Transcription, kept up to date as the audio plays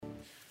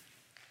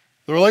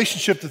The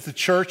relationship that the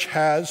church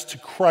has to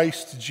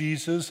Christ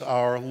Jesus,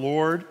 our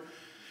Lord,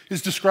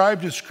 is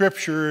described in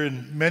Scripture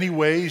in many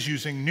ways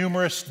using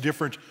numerous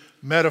different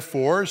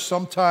metaphors.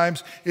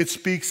 Sometimes it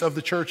speaks of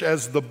the church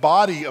as the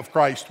body of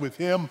Christ, with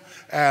him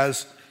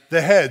as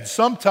the head.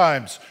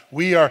 Sometimes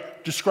we are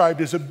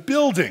described as a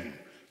building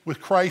with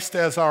Christ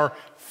as our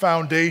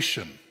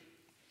foundation.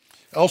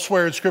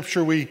 Elsewhere in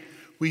Scripture, we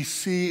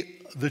see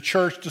the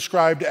church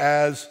described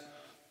as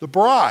the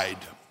bride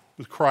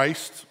with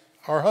Christ,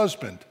 our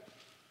husband.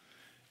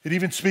 It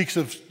even speaks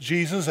of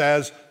Jesus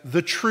as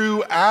the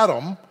true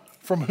Adam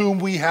from whom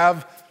we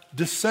have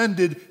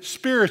descended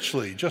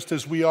spiritually, just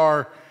as we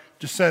are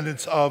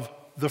descendants of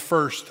the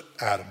first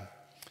Adam.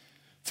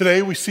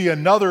 Today we see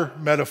another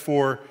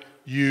metaphor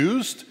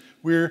used.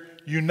 We're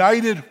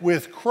united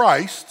with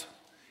Christ,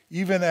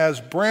 even as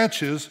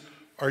branches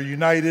are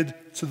united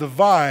to the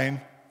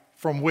vine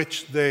from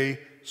which they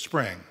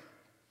spring.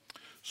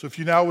 So if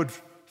you now would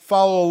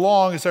follow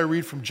along as I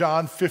read from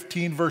John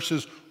 15,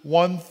 verses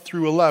 1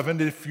 through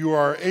 11. If you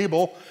are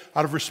able,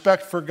 out of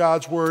respect for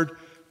God's word,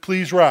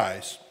 please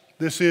rise.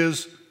 This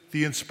is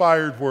the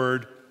inspired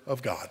word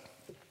of God.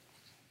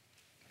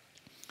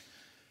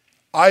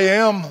 I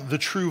am the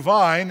true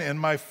vine, and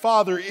my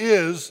Father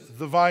is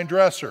the vine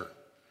dresser.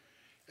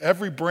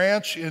 Every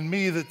branch in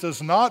me that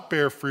does not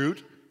bear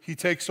fruit, he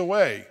takes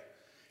away.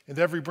 And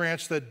every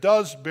branch that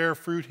does bear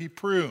fruit, he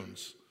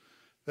prunes,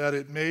 that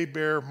it may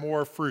bear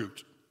more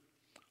fruit.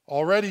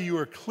 Already you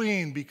are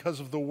clean because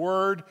of the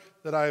word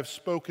that I have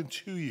spoken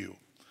to you.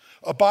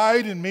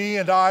 Abide in me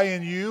and I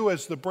in you,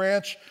 as the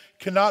branch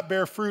cannot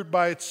bear fruit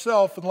by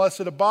itself unless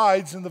it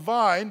abides in the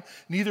vine,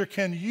 neither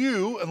can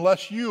you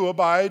unless you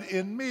abide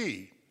in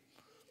me.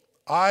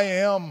 I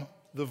am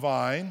the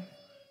vine,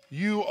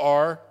 you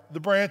are the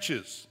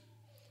branches.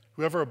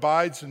 Whoever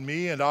abides in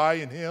me and I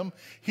in him,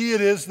 he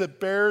it is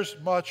that bears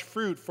much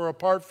fruit, for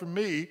apart from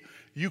me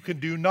you can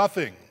do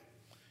nothing.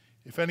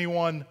 If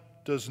anyone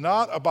does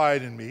not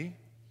abide in me,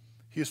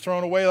 he is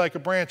thrown away like a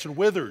branch and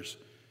withers,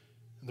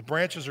 and the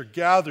branches are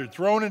gathered,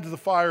 thrown into the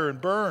fire and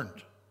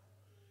burned.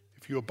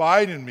 If you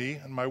abide in me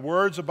and my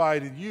words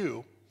abide in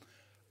you,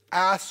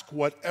 ask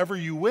whatever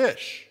you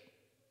wish,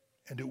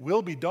 and it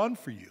will be done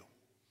for you.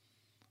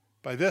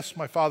 By this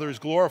my Father is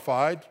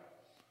glorified,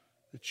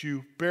 that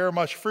you bear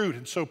much fruit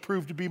and so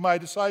prove to be my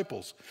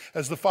disciples.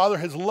 As the Father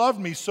has loved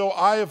me, so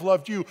I have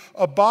loved you.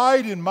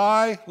 Abide in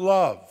my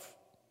love.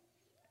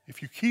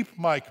 If you keep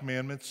my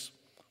commandments,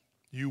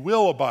 you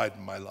will abide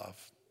in my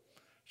love,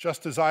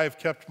 just as I have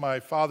kept my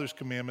Father's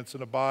commandments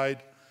and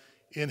abide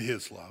in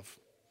his love.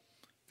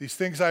 These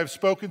things I have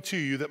spoken to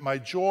you, that my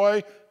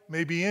joy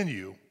may be in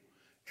you,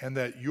 and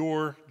that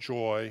your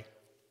joy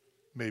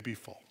may be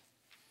full.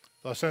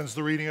 Thus ends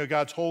the reading of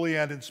God's holy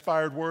and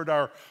inspired word,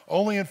 our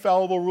only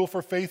infallible rule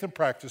for faith and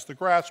practice. The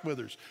grass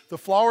withers, the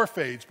flower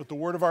fades, but the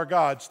word of our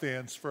God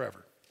stands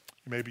forever.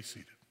 You may be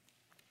seated.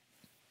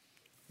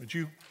 Would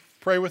you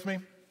pray with me?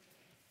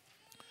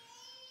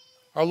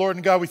 Our Lord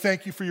and God, we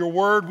thank you for your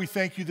word. We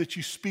thank you that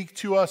you speak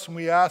to us, and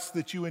we ask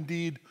that you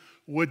indeed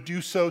would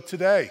do so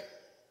today.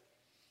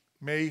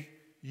 May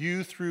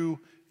you, through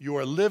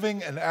your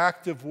living and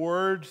active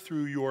word,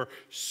 through your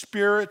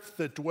spirit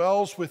that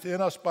dwells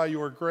within us by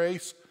your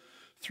grace,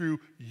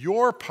 through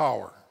your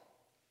power,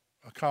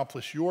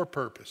 accomplish your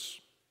purpose.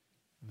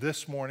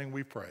 This morning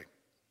we pray.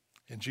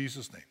 In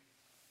Jesus' name,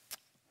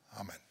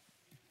 amen.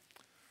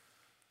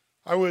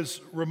 I was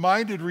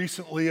reminded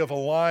recently of a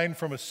line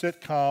from a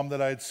sitcom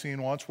that I had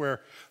seen once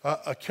where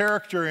a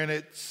character in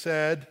it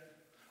said,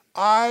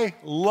 "I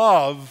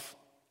love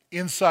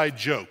inside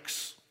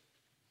jokes,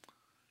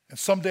 and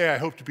someday I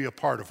hope to be a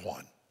part of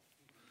one."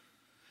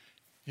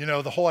 You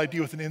know, the whole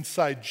idea with an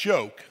inside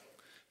joke,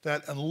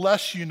 that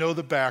unless you know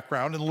the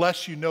background,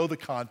 unless you know the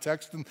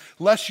context,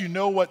 unless you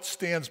know what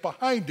stands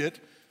behind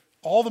it,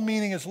 all the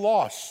meaning is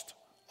lost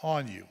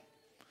on you.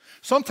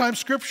 Sometimes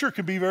Scripture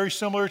can be very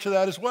similar to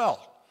that as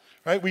well.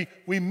 Right?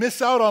 We miss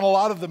out on a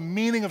lot of the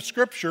meaning of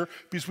Scripture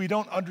because we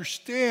don't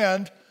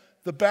understand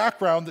the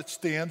background that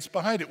stands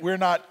behind it. We're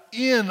not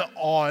in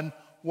on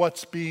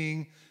what's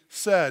being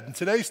said. And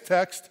today's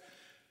text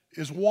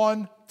is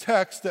one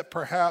text that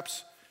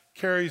perhaps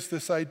carries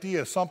this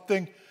idea,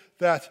 something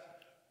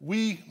that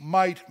we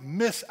might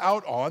miss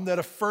out on, that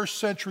a first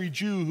century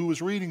Jew who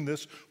was reading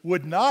this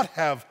would not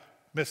have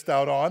missed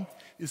out on,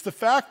 is the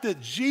fact that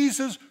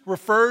Jesus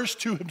refers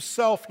to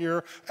himself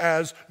here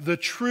as the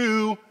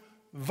true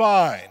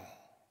vine.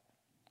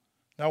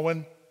 Now,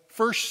 when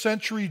first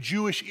century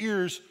Jewish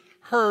ears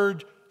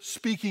heard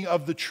speaking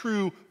of the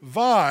true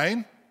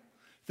vine,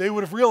 they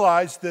would have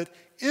realized that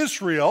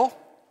Israel,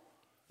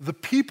 the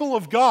people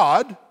of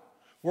God,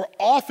 were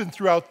often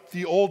throughout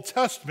the Old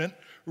Testament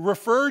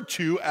referred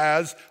to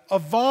as a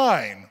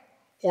vine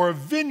or a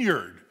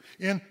vineyard.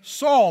 In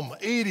Psalm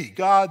 80,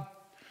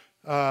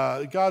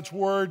 God's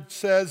word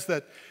says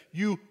that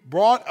you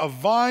brought a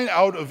vine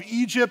out of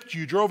Egypt,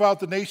 you drove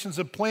out the nations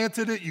and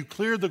planted it, you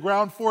cleared the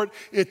ground for it,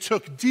 it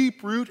took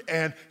deep root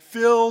and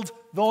filled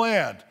the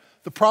land.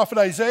 The prophet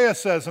Isaiah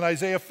says in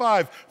Isaiah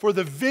 5, "For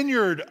the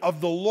vineyard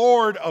of the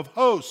Lord of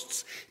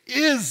hosts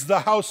is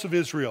the house of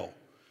Israel,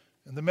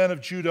 and the men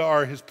of Judah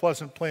are his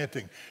pleasant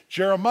planting."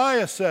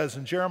 Jeremiah says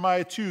in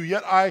Jeremiah 2,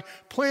 "Yet I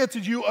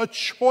planted you a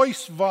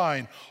choice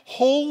vine,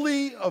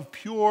 wholly of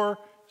pure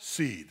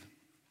seed."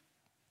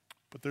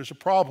 But there's a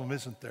problem,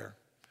 isn't there?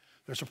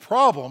 There's a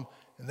problem,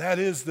 and that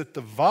is that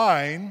the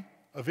vine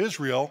of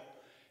Israel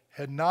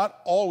had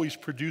not always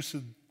produced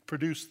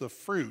the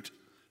fruit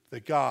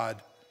that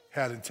God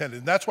had intended.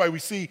 And that's why we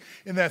see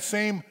in that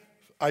same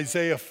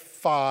Isaiah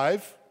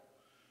 5,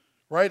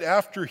 right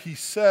after he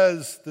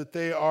says that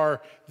they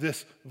are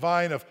this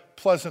vine of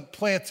pleasant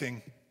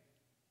planting,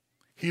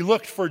 he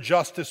looked for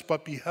justice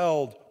but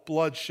beheld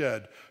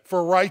bloodshed,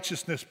 for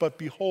righteousness but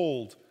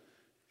behold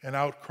an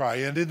outcry.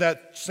 And in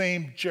that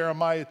same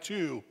Jeremiah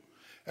 2,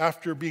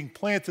 after being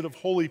planted of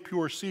holy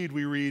pure seed,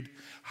 we read,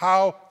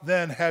 "How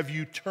then have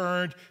you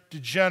turned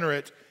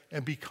degenerate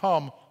and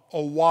become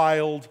a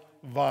wild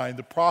vine?"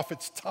 The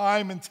prophets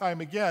time and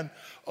time again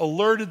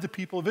alerted the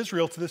people of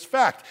Israel to this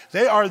fact.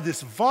 They are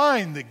this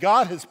vine that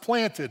God has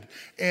planted,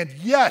 and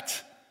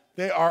yet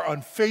they are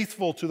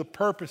unfaithful to the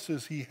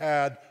purposes he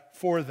had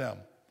for them.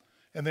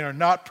 And they are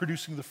not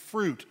producing the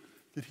fruit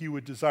that he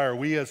would desire.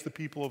 We as the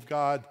people of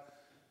God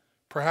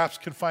perhaps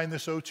can find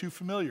this too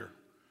familiar.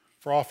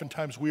 For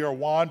oftentimes we are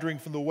wandering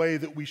from the way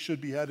that we should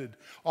be headed.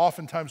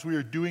 Oftentimes we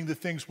are doing the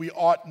things we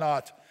ought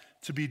not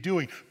to be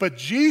doing. But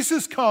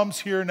Jesus comes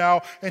here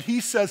now and he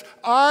says,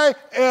 "I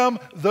am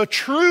the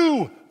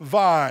true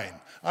vine.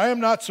 I am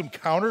not some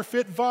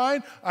counterfeit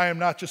vine. I am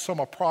not just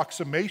some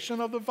approximation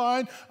of the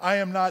vine. I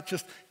am not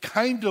just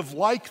kind of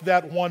like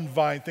that one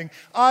vine thing.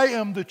 I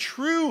am the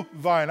true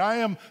vine. I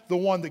am the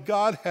one that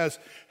God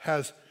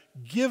has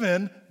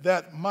given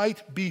that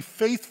might be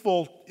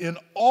faithful in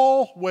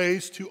all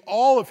ways to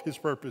all of his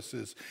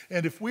purposes."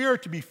 And if we are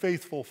to be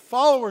faithful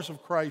followers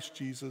of Christ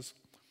Jesus,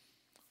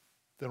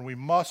 then we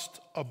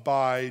must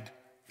abide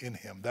in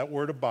him. That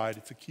word abide,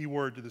 it's a key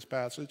word to this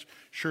passage.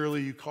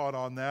 Surely you caught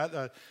on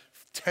that.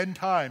 10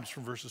 times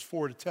from verses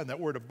 4 to 10, that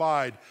word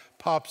abide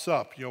pops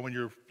up, when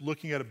you're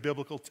looking at a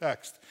biblical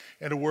text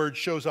and a word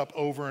shows up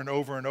over and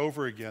over and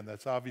over again.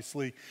 That's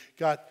obviously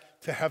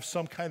got to have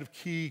some kind of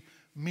key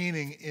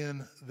meaning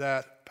in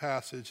that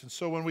passage. And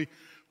so when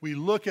we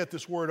look at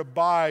this word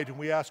abide and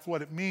we ask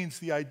what it means,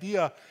 the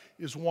idea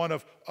is one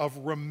of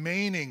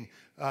remaining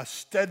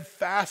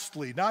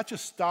steadfastly, not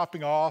just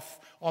stopping off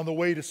on the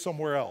way to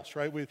somewhere else,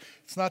 right?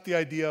 It's not the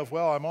idea of,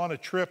 well, I'm on a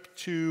trip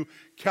to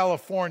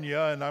California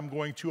and I'm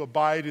going to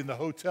abide in the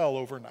hotel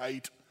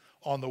overnight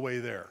on the way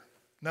there.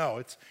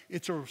 No,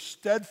 it's a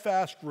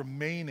steadfast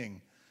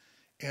remaining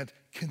and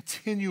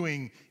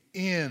continuing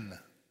in,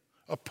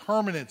 a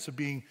permanence of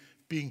being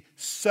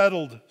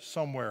settled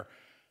somewhere.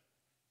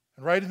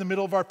 And right in the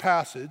middle of our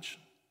passage,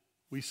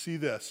 we see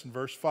this in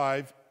verse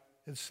 5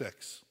 and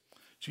 6.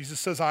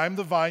 Jesus says, "I am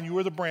the vine, you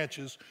are the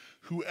branches.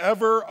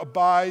 Whoever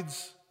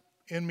abides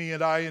in me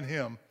and I in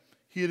him,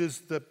 he it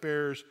is that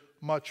bears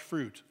much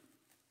fruit."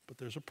 But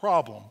there's a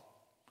problem.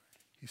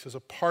 He says,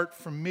 "Apart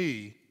from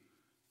me,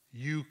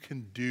 you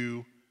can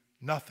do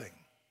nothing."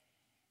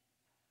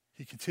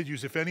 He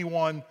continues, "If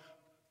anyone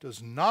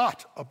does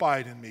not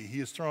abide in me,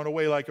 he is thrown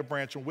away like a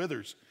branch and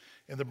withers,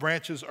 and the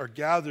branches are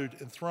gathered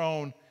and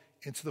thrown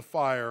into the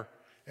fire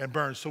and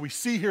burned." So we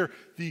see here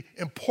the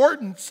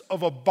importance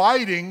of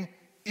abiding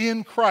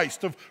in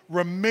Christ, of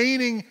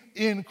remaining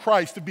in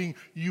Christ, of being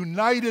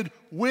united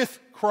with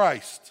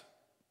Christ.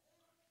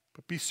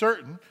 But be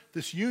certain,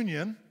 this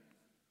union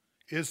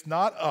is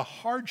not a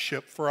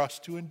hardship for us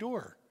to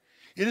endure.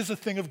 It is a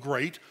thing of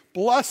great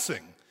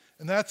blessing.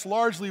 And that's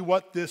largely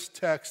what this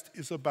text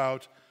is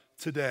about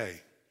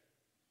today.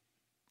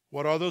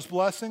 What are those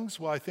blessings?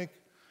 Well, I think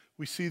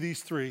we see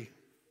these three.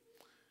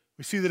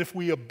 We see that if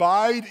we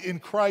abide in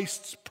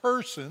Christ's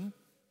person,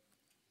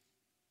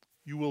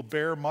 you will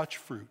bear much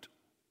fruit.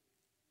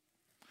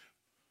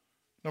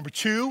 Number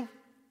two,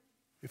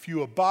 if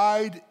you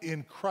abide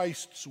in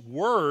Christ's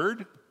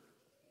word,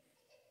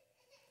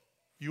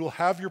 you will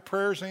have your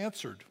prayers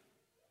answered.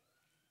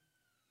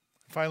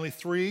 Finally,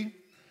 three,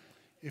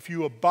 if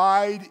you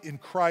abide in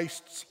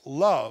Christ's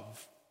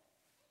love,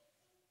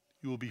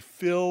 you will be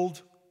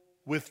filled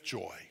with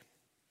joy.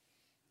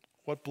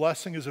 What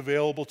blessing is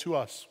available to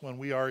us when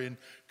we are in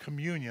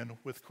communion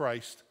with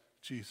Christ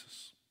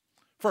Jesus?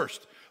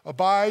 First,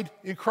 abide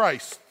in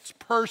Christ's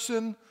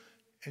person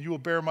and you will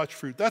bear much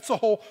fruit. That's the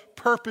whole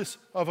purpose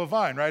of a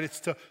vine, right? It's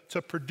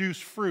to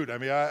produce fruit. I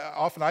mean,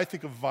 I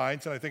think of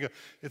vines and I think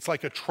it's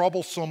like a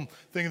troublesome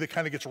thing that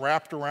kind of gets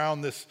wrapped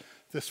around this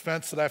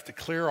fence that I have to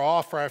clear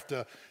off or I have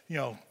to,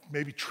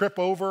 maybe trip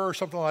over or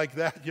something like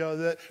that.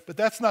 But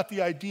that's not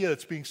the idea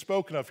that's being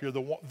spoken of here.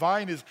 The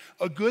vine is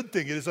a good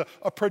thing. It is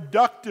a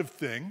productive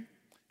thing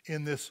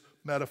in this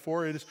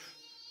metaphor. It is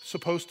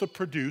supposed to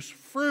produce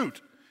fruit.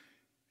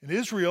 And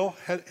Israel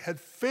had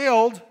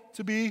failed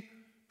to be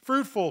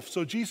fruitful.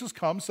 So Jesus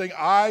comes saying,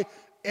 "I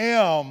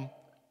am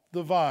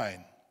the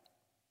vine.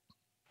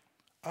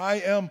 I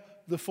am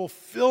the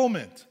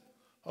fulfillment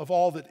of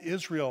all that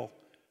Israel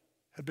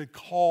had been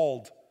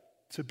called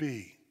to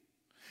be.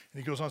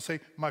 And he goes on to say,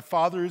 my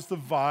Father is the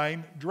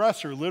vine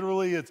dresser.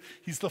 Literally,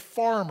 he's the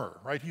farmer,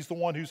 right? He's the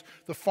one who's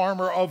the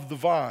farmer of the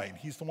vine.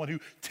 He's the one who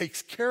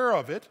takes care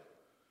of it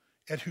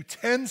and who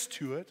tends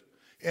to it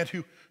and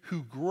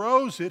who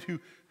grows it,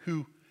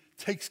 who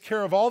takes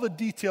care of all the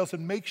details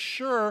and makes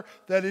sure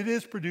that it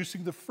is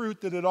producing the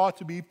fruit that it ought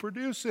to be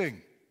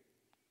producing.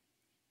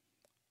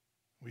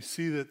 We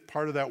see that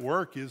part of that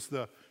work is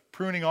the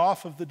pruning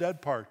off of the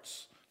dead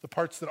parts, the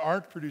parts that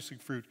aren't producing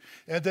fruit.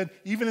 And then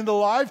even in the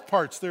live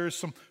parts, there is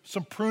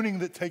some pruning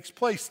that takes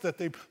place that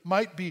they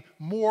might be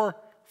more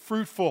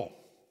fruitful.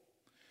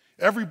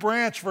 Every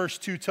branch, verse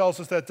 2 tells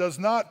us, that does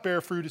not bear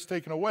fruit is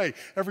taken away.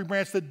 Every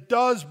branch that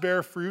does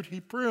bear fruit,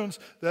 he prunes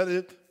that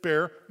it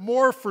bear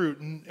more fruit.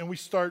 And we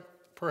start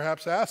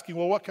perhaps asking,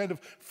 well, what kind of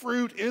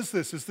fruit is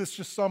this? Is this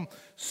just some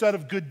set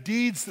of good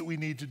deeds that we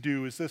need to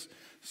do? Is this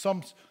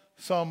some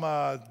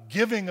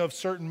giving of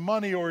certain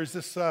money, or is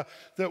this,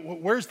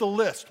 where's the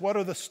list? What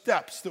are the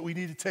steps that we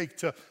need to take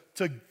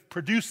to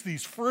produce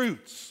these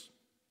fruits?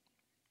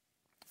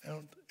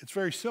 And it's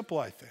very simple,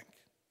 I think,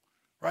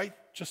 right?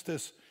 Just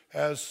as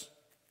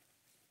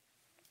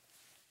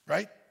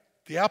right?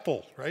 The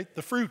apple, right?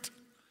 The fruit.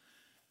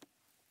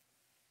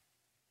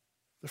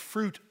 The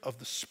fruit of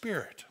the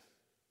Spirit.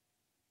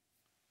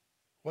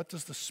 What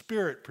does the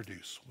Spirit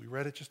produce? We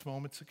read it just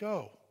moments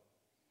ago.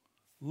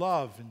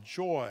 Love and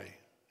joy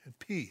and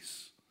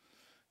peace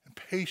and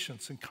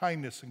patience and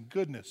kindness and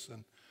goodness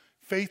and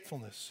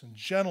faithfulness and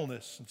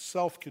gentleness and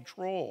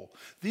self-control.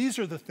 These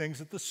are the things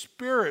that the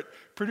Spirit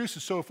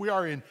produces. So if we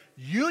are in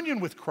union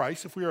with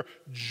Christ, if we are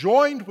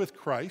joined with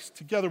Christ,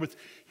 together with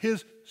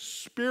His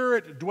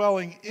Spirit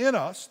dwelling in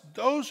us,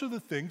 those are the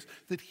things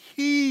that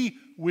He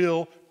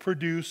will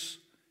produce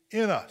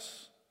in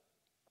us.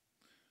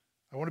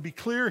 I want to be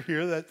clear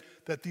here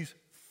that these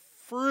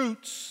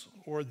fruits,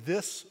 or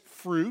this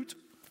fruit,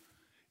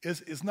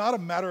 is not a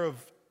matter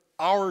of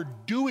our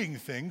doing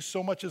things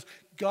so much as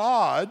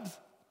God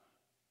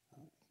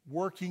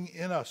working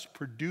in us,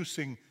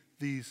 producing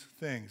these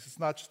things. It's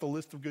not just a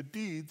list of good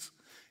deeds,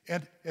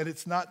 and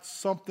it's not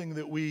something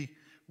that we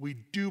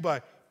do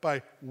by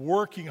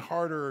working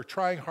harder or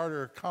trying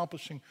harder or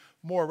accomplishing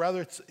more.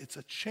 Rather, it's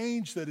a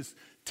change that is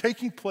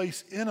taking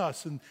place in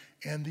us,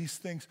 and these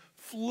things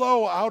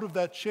flow out of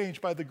that change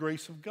by the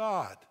grace of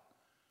God.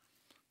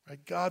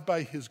 Right? God,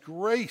 by His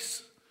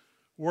grace,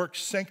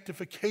 works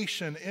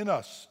sanctification in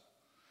us,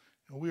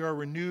 and we are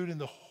renewed in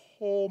the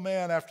whole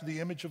man after the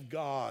image of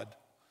God,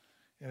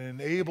 and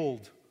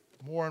enabled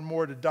more and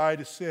more to die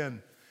to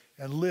sin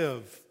and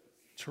live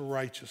to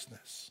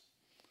righteousness.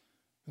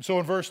 And so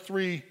in verse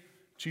 3,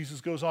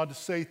 Jesus goes on to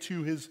say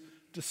to His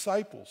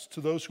disciples,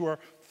 to those who are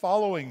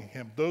following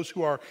Him, those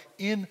who are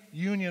in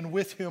union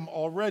with Him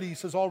already, He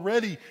says,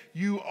 already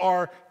you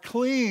are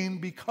clean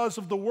because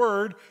of the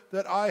word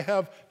that I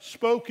have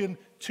spoken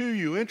to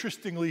you.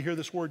 Interestingly here,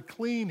 this word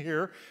clean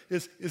here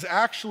is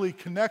actually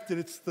connected.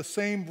 It's the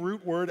same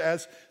root word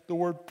as the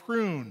word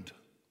pruned,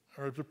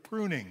 or the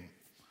pruning.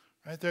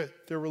 Right?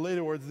 They're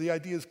related words. The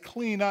idea is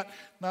clean, not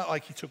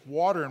like He took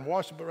water and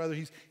washed it, but rather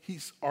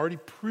He's already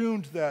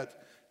pruned that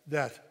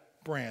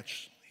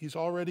branch. He's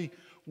already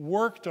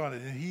worked on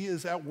it, and He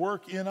is at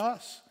work in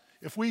us.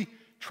 If we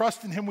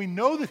trust in Him, we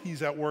know that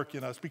He's at work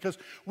in us, because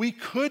we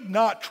could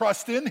not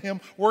trust in Him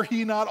were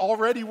He not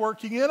already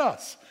working in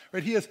us.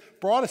 Right? He has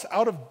brought us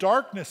out of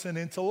darkness and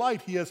into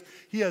light. He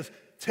has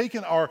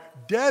taken our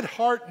dead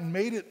heart and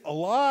made it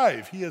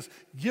alive. He has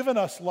given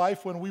us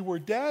life when we were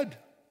dead.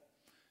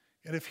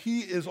 And if He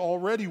is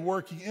already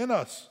working in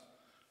us,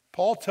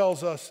 Paul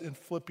tells us in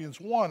Philippians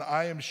 1,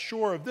 I am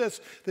sure of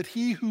this, that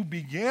He who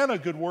began a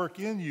good work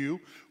in you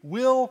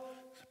will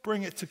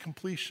bring it to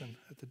completion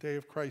at the day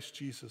of Christ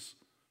Jesus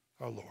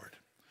our Lord.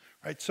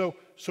 Right? So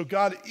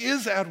God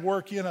is at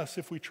work in us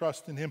if we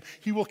trust in Him.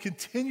 He will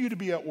continue to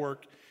be at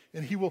work,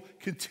 and He will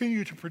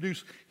continue to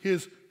produce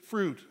His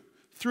fruit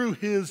through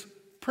His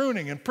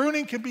pruning. And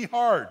pruning can be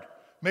hard.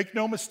 Make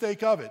no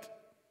mistake of it.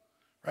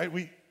 Right?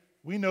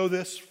 We know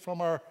this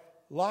from our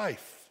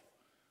life.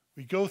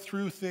 We go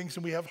through things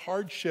and we have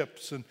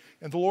hardships, and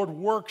the Lord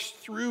works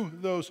through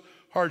those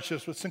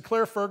hardships. But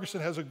Sinclair Ferguson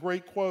has a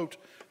great quote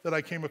that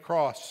I came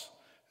across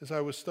as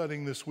I was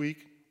studying this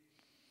week.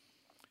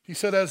 He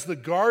said, as the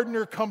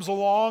gardener comes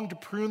along to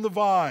prune the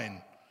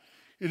vine,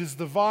 it is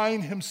the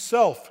vine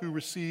himself who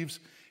receives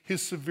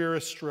his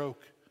severest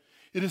stroke.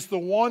 It is the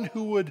one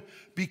who would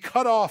be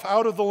cut off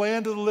out of the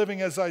land of the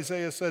living, as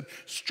Isaiah said,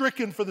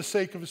 stricken for the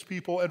sake of his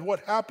people. And what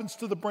happens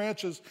to the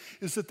branches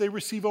is that they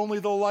receive only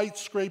the light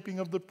scraping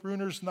of the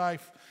pruner's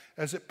knife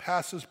as it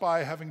passes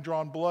by, having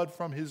drawn blood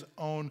from his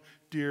own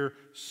dear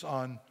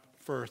son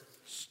first.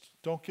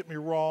 Don't get me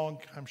wrong,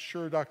 I'm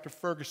sure Dr.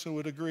 Ferguson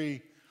would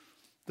agree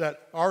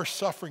that our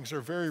sufferings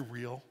are very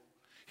real.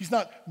 He's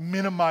not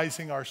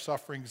minimizing our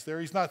sufferings there.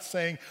 He's not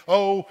saying,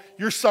 oh,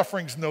 your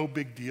suffering's no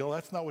big deal.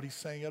 That's not what he's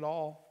saying at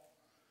all.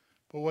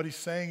 But what he's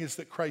saying is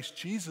that Christ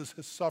Jesus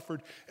has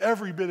suffered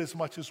every bit as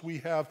much as we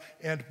have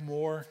and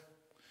more.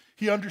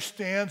 He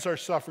understands our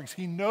sufferings.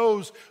 He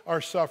knows our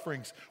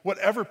sufferings.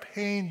 Whatever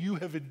pain you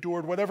have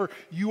endured, whatever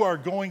you are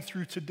going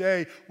through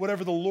today,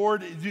 whatever the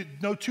Lord,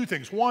 know two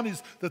things. One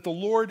is that the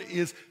Lord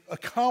is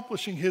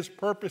accomplishing his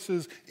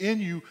purposes in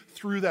you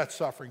through that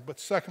suffering. But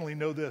secondly,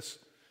 know this.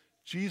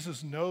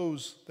 Jesus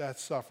knows that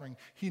suffering.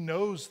 He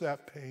knows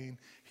that pain.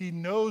 He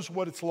knows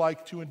what it's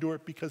like to endure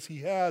it because he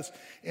has.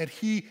 And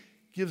he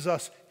gives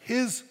us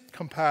his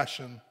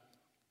compassion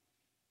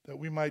that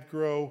we might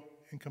grow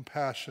in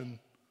compassion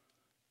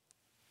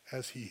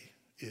as he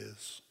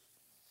is.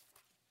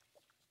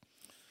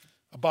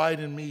 Abide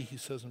in me, he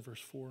says in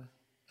verse 4,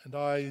 and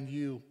I in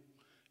you.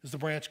 As the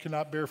branch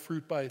cannot bear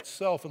fruit by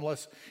itself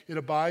unless it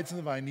abides in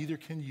the vine, neither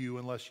can you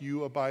unless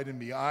you abide in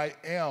me. I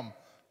am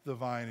the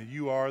vine, and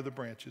you are the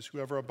branches.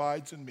 Whoever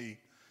abides in me,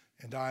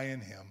 and I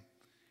in him,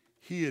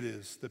 he it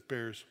is that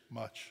bears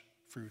much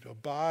fruit.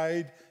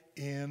 Abide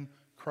in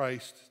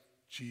Christ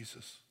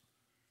Jesus,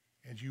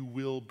 and you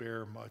will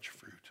bear much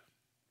fruit.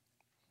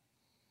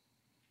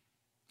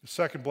 The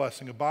second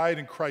blessing, abide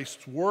in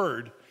Christ's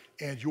word,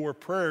 and your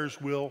prayers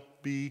will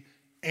be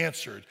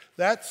answered.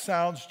 That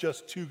sounds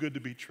just too good to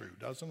be true,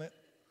 doesn't it?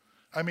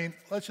 I mean,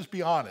 let's just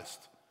be honest.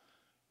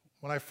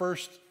 When I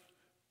first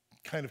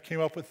kind of came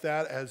up with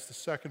that as the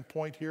second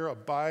point here,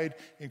 abide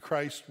in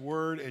Christ's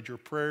word, and your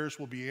prayers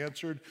will be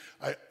answered,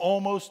 I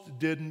almost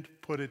didn't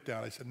put it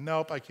down. I said,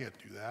 nope, I can't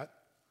do that.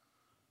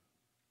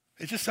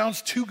 It just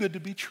sounds too good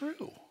to be true.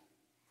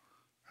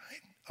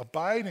 Right?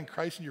 Abide in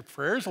Christ, and your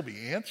prayers will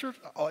be answered.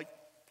 Like,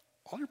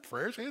 all your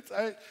prayers?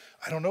 I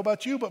don't know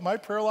about you, but my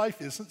prayer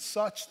life isn't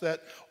such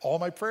that all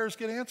my prayers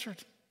get answered.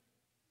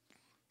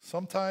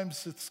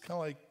 Sometimes it's kind of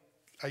like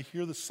I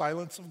hear the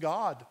silence of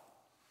God.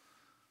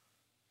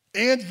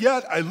 And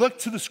yet I look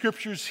to the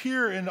scriptures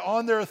here, and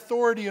on their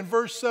authority in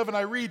verse 7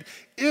 I read,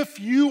 if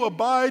you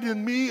abide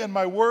in me and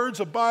my words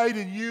abide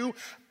in you,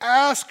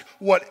 ask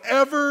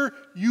whatever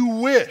you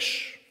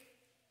wish,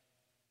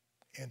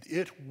 and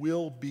it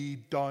will be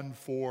done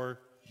for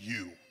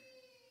you.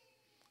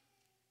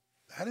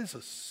 That is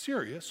a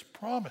serious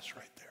promise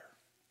right there.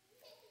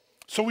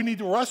 So we need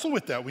to wrestle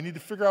with that. We need to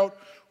figure out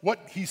what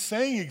he's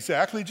saying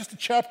exactly. Just a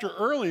chapter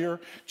earlier,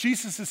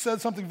 Jesus has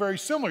said something very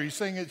similar. He's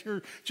saying it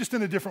here just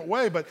in a different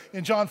way. But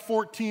in John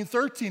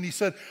 14:13, he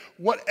said,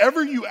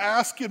 whatever you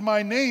ask in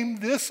my name,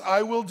 this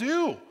I will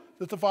do,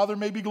 that the Father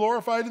may be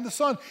glorified in the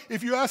Son.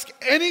 If you ask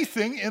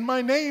anything in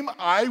my name,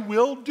 I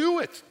will do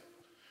it.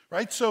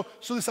 Right? So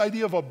this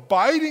idea of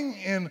abiding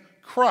in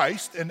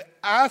Christ and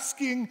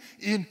asking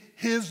in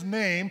his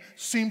name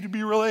seem to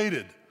be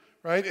related,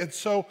 right? And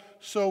so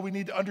we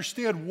need to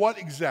understand what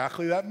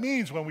exactly that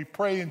means. When we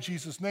pray in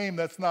Jesus' name,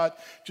 that's not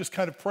just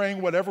kind of praying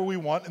whatever we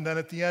want and then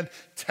at the end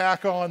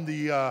tack on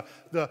the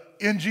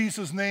in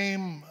Jesus'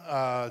 name,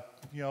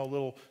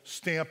 little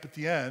stamp at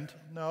the end.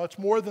 No, it's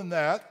more than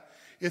that.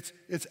 It's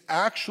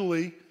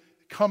actually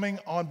coming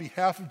on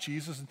behalf of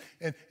Jesus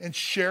and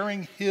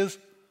sharing his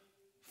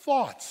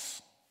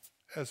thoughts,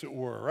 as it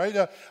were,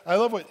 right? I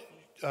love what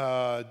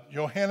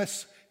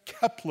Johannes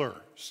Kepler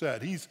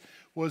said. He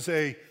was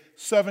a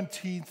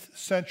 17th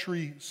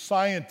century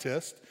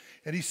scientist,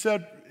 and he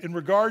said in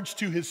regards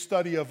to his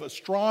study of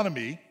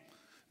astronomy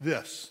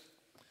this: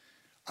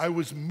 I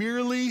was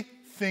merely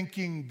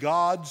thinking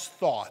God's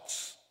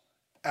thoughts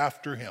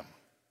after him.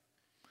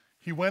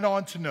 He went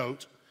on to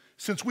note,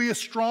 since we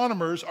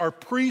astronomers are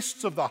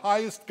priests of the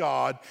highest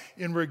God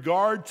in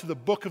regard to the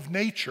book of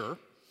nature,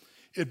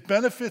 it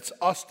benefits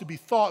us to be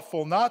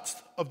thoughtful not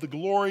of the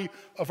glory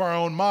of our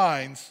own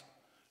minds,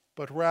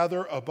 but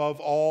rather above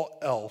all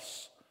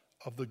else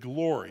of the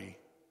glory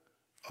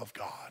of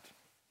God.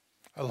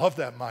 I love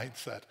that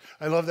mindset.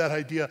 I love that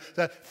idea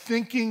that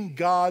thinking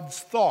God's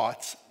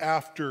thoughts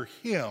after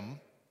him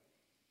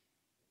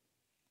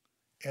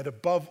and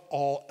above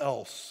all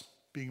else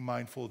being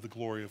mindful of the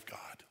glory of God.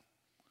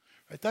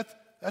 Right?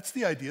 That's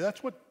the idea.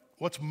 That's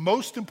what's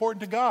most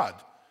important to God.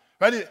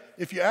 Right?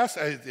 If you ask,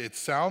 it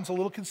sounds a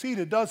little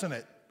conceited, doesn't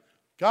it?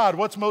 God,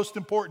 what's most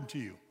important to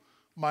you?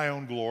 My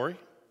own glory.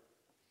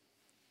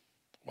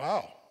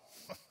 Wow.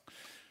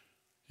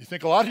 You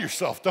think a lot of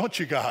yourself, don't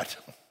you, God?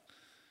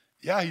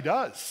 Yeah, he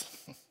does.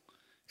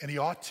 And he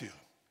ought to.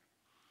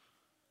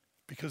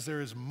 Because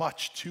there is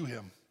much to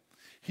him.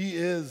 He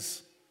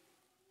is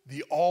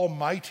the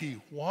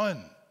Almighty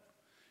One.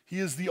 He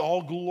is the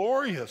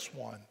All-Glorious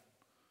One.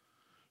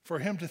 For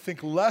him to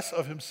think less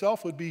of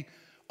himself would be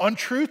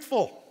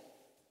untruthful.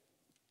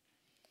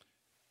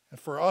 And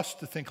for us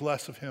to think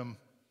less of him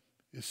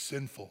is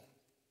sinful.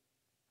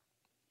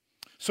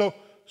 So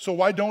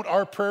why don't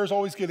our prayers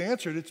always get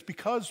answered? It's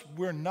because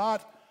we're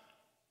not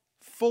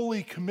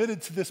fully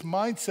committed to this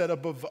mindset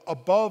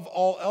above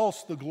all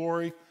else, the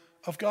glory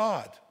of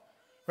God.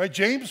 Right?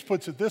 James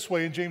puts it this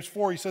way in James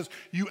 4. He says,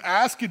 you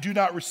ask and do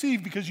not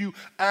receive because you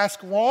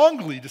ask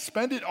wrongly to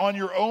spend it on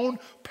your own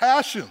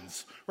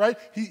passions. Right?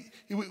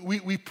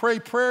 We pray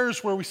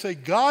prayers where we say,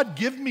 God,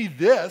 give me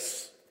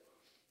this.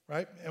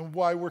 Right? And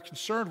why we're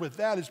concerned with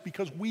that is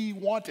because we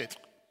want it.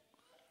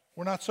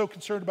 We're not so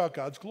concerned about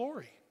God's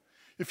glory.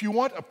 If you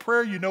want a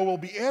prayer you know will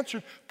be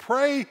answered,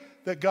 pray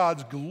that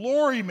God's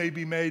glory may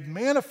be made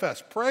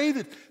manifest. Pray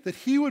that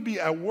he would be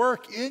at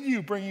work in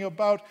you, bringing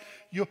about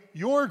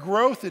your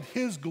growth in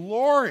his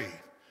glory,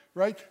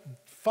 right?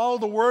 Follow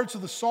the words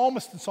of the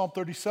psalmist in Psalm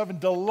 37.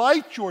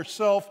 Delight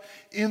yourself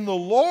in the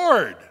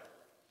Lord,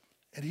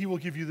 and he will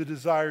give you the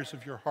desires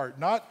of your heart.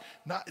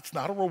 It's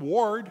not a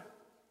reward,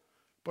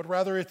 but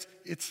rather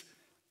it's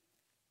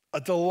a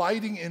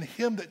delighting in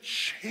him that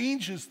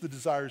changes the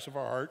desires of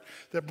our heart,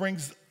 that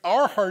brings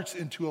our hearts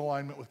into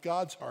alignment with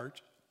God's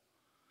heart,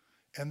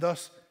 and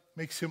thus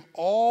makes him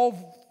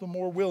all the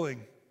more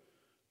willing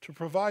to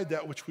provide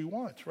that which we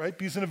want, right?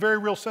 Because in a very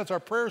real sense, our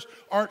prayers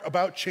aren't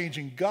about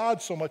changing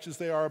God so much as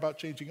they are about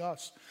changing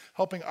us,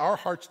 helping our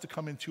hearts to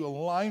come into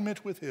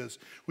alignment with his.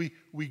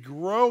 We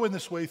grow in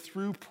this way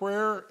through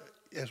prayer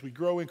as we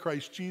grow in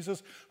Christ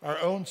Jesus. Our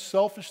own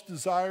selfish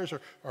desires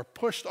are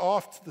pushed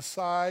off to the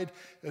side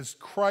as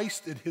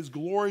Christ in his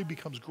glory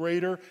becomes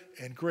greater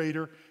and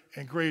greater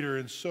and greater.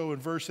 And so in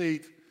verse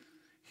 8,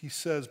 he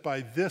says,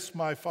 by this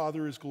my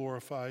Father is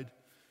glorified,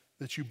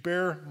 that you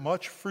bear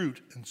much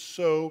fruit and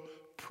so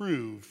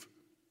prove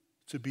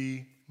to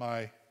be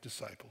my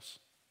disciples.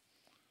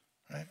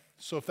 Right?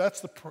 So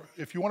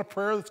if you want a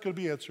prayer that's going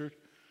to be answered,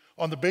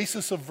 on the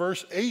basis of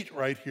verse 8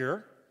 right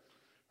here,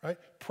 right,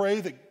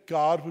 pray that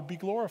God would be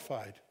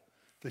glorified,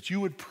 that you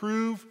would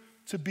prove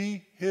to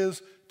be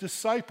his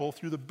disciple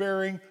through the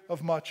bearing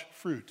of much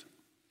fruit.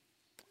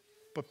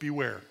 But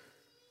beware.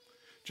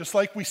 Just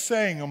like we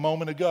sang a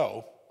moment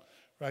ago,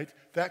 right,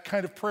 that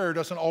kind of prayer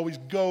doesn't always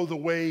go the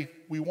way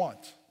we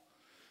want.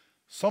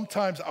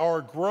 Sometimes our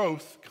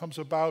growth comes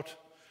about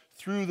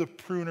through the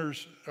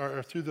pruners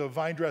or through the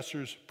vine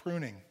dresser's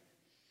pruning.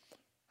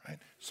 Right?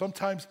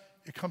 Sometimes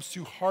it comes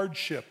through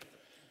hardship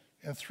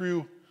and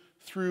through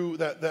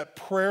that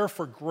prayer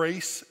for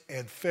grace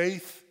and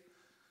faith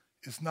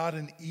is not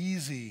an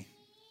easy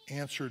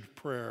answered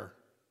prayer.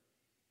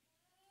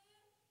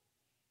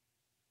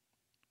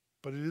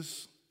 But it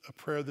is a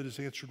prayer that is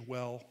answered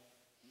well,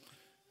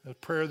 a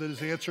prayer that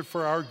is answered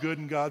for our good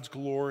and God's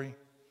glory.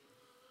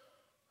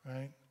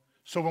 Right?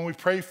 So when we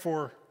pray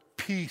for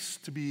peace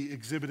to be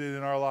exhibited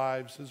in our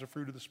lives as a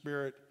fruit of the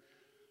Spirit,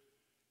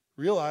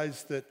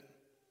 realize that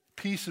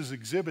peace is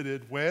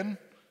exhibited when?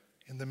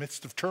 In the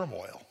midst of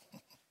turmoil.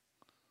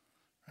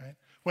 Right?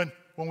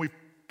 When we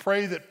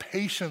pray that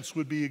patience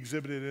would be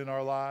exhibited in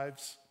our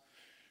lives,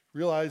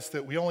 realize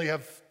that we only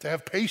have to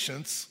have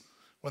patience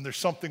when there's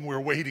something we're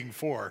waiting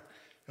for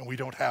and we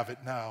don't have it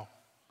now.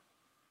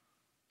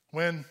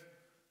 When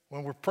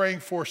we're praying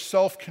for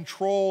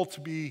self-control to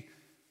be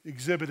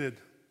exhibited,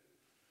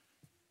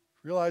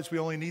 realize we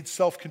only need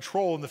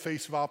self-control in the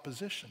face of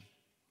opposition.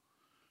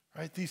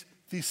 Right?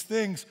 These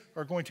things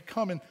are going to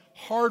come in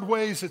hard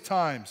ways at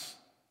times.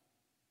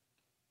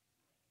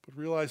 But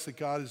realize that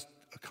God is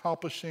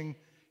accomplishing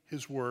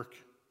his work,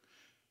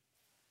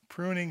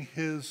 pruning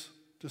his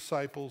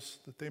disciples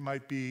that they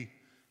might be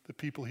the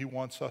people he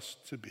wants us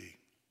to be.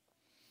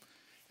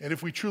 And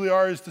if we truly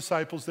are his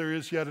disciples, there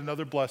is yet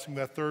another blessing,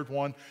 that third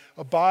one.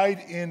 Abide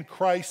in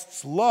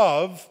Christ's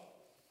love,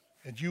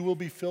 and you will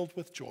be filled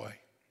with joy.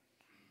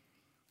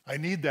 I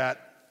need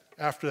that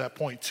after that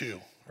point too,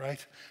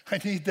 right? I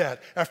need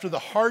that. After the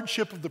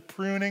hardship of the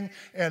pruning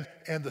and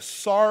the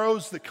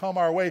sorrows that come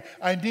our way,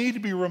 I need to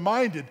be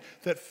reminded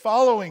that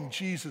following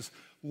Jesus,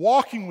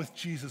 walking with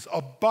Jesus,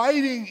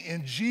 abiding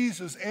in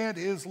Jesus and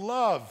his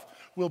love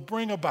will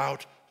bring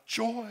about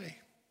joy.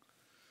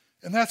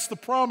 And that's the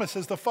promise.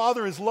 As the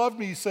Father has loved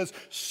me, he says,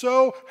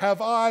 so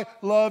have I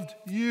loved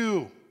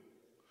you.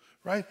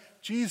 Right?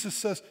 Jesus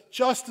says,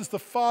 just as the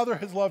Father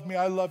has loved me,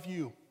 I love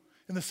you.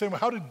 In the same way,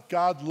 how did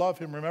God love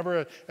him?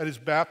 Remember at his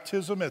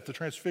baptism, at the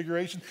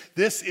transfiguration?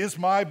 This is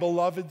my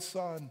beloved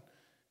Son,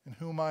 in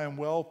whom I am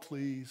well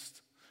pleased.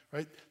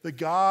 Right? The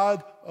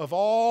God of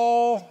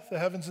all the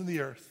heavens and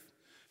the earth,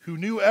 who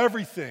knew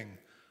everything,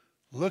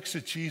 looks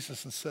at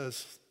Jesus and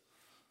says,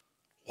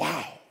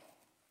 wow,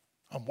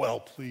 I'm well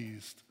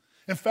pleased.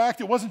 In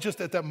fact, it wasn't just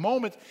at that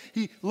moment.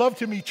 He loved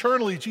him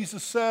eternally.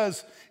 Jesus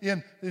says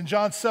in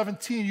John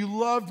 17, you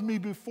loved me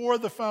before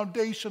the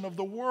foundation of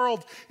the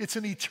world. It's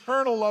an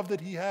eternal love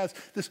that he has,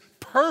 this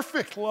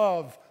perfect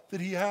love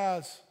that he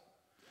has.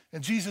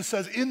 And Jesus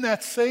says, in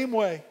that same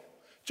way,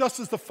 just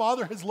as the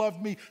Father has loved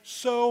me,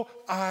 so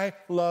I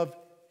love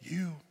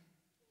you.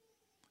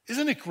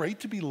 Isn't it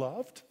great to be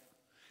loved?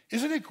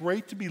 Isn't it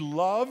great to be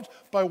loved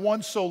by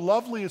one so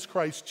lovely as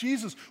Christ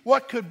Jesus?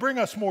 What could bring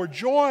us more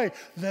joy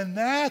than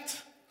that?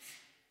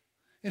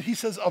 And he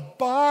says,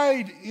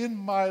 abide in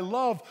my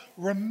love,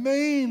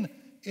 remain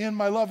in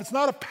my love. It's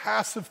not a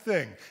passive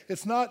thing.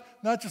 It's not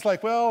just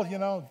like, well,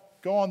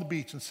 go on the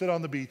beach and sit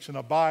on the beach and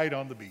abide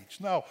on the beach.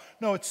 No,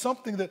 it's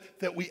something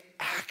that we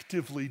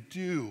actively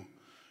do,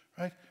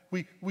 right?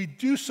 We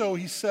do so,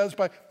 he says,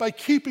 by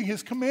keeping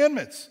his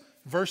commandments.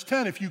 Verse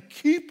 10, if you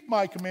keep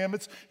my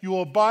commandments, you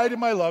will abide in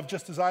my love,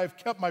 just as I have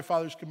kept my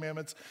Father's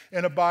commandments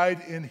and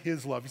abide in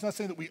his love. He's not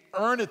saying that we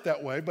earn it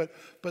that way, but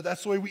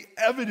that's the way we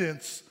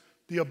evidence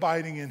the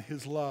abiding in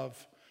his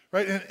love.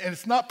 right? And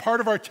it's not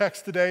part of our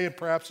text today, and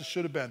perhaps it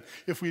should have been.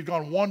 If we had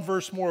gone one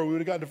verse more, we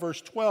would have gotten to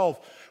verse 12,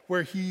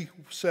 where he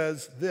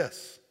says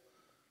this.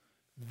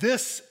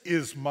 This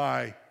is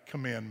my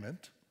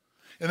commandment.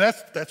 And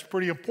that's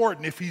pretty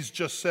important. If he's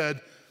just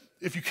said,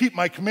 if you keep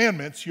my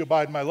commandments, you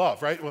abide in my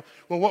love, right?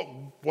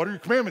 Well, what are your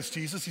commandments,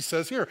 Jesus? He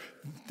says here,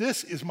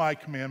 this is my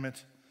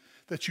commandment,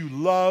 that you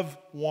love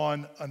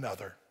one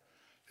another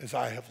as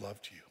I have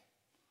loved you.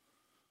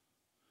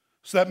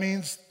 So that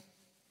means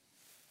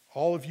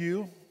all of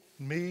you,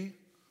 me,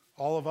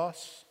 all of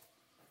us,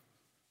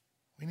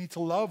 we need to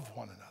love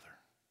one another.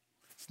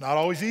 It's not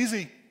always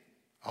easy.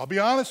 I'll be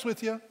honest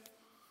with you.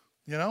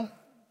 You know,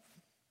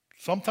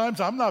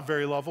 sometimes I'm not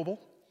very lovable.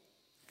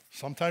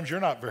 Sometimes you're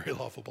not very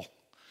lovable.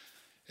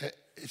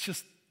 It's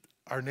just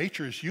our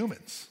nature as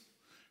humans,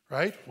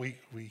 right? We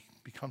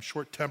become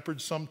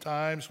short-tempered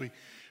sometimes.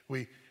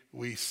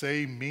 We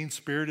say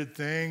mean-spirited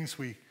things.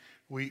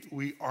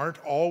 We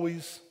aren't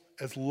always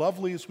as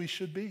lovely as we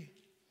should be.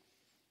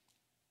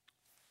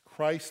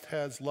 Christ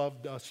has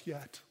loved us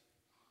yet.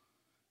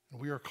 And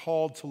we are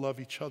called to love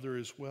each other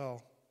as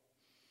well.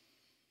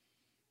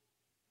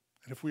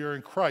 And if we are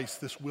in Christ,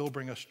 this will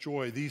bring us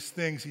joy. These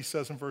things, he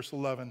says in verse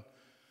 11,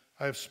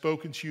 I have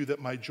spoken to you that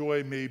my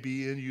joy may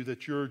be in you,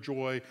 that your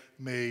joy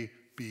may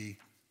be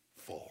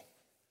full.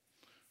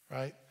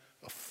 Right?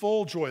 A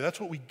full joy. That's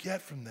what we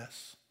get from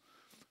this.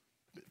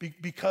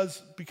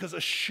 Because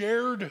a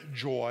shared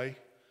joy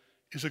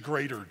is a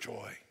greater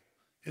joy.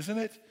 Isn't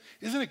it?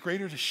 Isn't it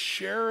greater to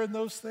share in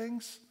those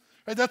things?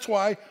 Right? That's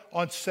why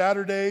on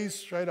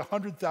Saturdays, right,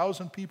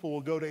 100,000 people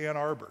will go to Ann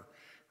Arbor,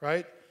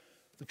 right?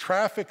 The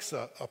traffic's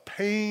a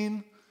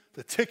pain.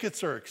 The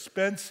tickets are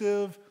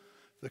expensive.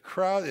 The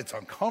crowd, it's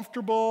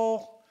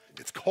uncomfortable.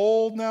 It's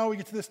cold now. We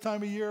get to this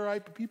time of year,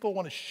 right? But people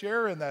want to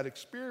share in that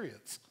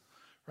experience,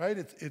 right?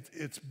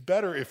 It's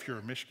better, if you're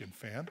a Michigan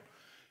fan,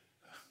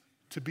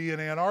 to be in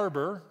Ann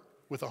Arbor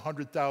with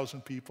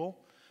 100,000 people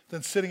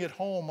than sitting at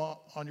home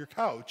on your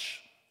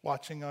couch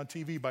watching on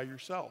TV by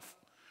yourself,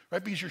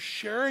 right? Because you're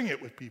sharing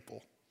it with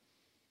people.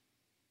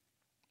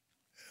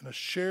 And a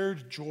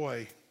shared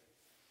joy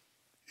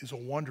is a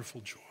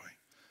wonderful joy.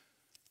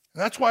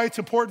 And that's why it's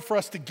important for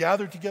us to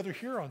gather together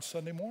here on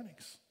Sunday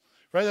mornings,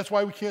 right? That's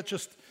why we can't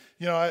just,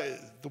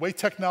 the way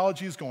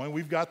technology is going,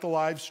 we've got the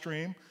live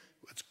stream.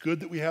 It's good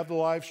that we have the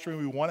live stream.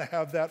 We want to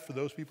have that for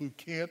those people who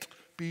can't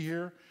be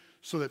here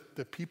so that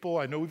the people,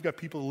 I know we've got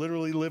people who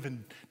literally live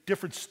in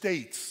different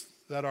states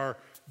that are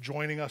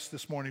joining us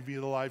this morning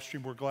via the live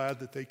stream. We're glad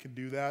that they can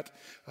do that.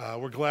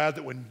 We're glad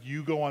that when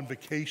you go on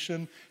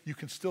vacation, you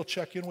can still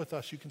check in with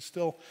us. You can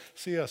still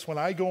see us. When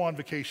I go on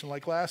vacation,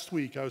 like last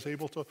week, I was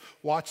able to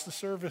watch the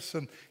service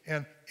and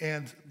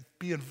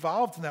be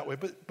involved in that way.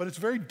 But it's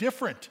very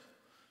different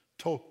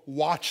to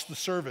watch the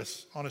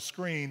service on a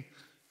screen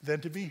than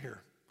to be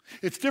here.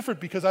 It's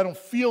different because I don't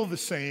feel the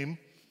same,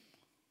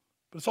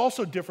 but it's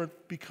also different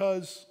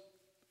because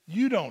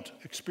you don't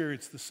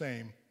experience the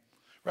same,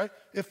 right?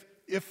 If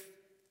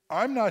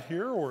I'm not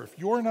here, or if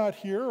you're not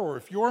here, or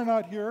if you're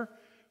not here,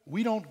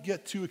 we don't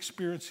get to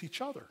experience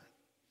each other,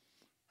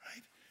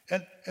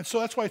 right? And so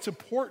that's why it's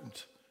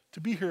important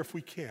to be here if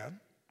we can.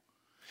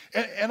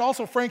 And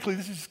also, frankly,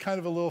 this is just kind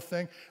of a little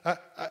thing.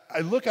 I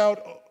look out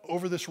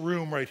over this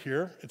room right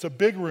here. It's a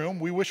big room.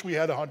 We wish we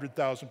had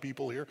 100,000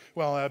 people here.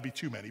 Well, that'd be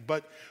too many.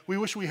 But we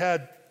wish we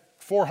had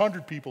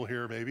 400 people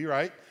here maybe,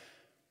 right?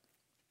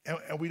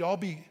 And we'd all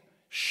be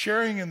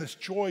sharing in this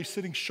joy,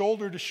 sitting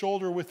shoulder to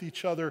shoulder with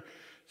each other,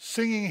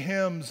 singing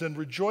hymns and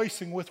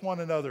rejoicing with one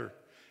another.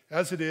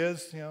 As it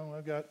is,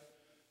 I've got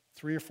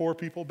 3 or 4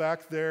 people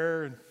back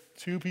there, and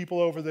 2 people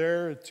over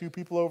there, and 2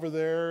 people over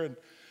there, and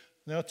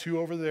 2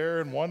 over there,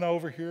 and 1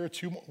 over here,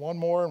 1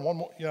 more, and 1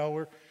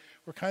 more.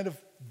 We're kind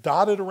of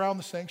dotted around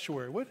the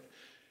sanctuary.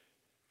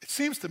 It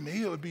seems to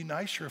me it would be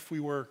nicer if we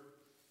were,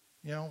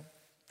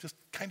 just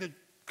kind of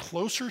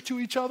closer to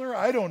each other.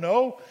 I don't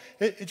know.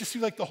 It just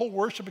seems like the whole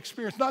worship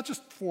experience, not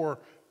just for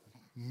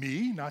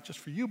me, not just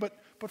for you, but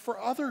for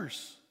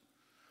others.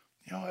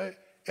 And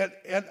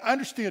I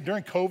understand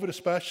during COVID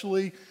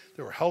especially,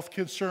 there were health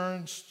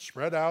concerns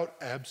spread out,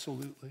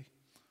 absolutely.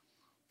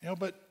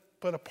 But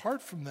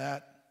apart from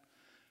that,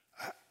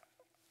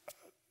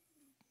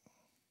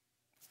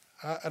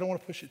 I don't want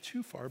to push it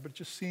too far, but it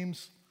just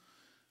seems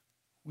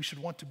we should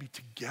want to be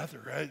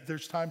together.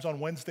 There's times on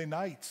Wednesday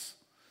nights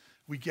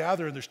we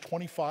gather and there's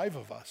 25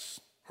 of us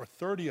or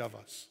 30 of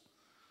us.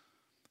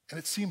 And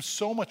it seems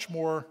so much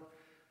more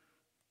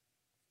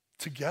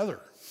together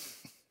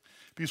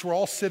because we're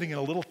all sitting in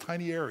a little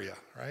tiny area,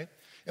 right?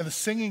 And the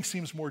singing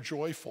seems more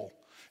joyful.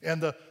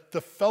 And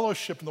the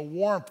fellowship and the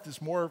warmth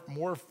is more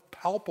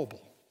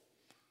palpable.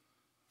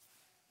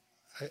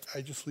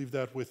 I just leave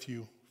that with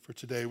you for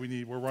today.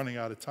 We're running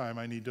out of time.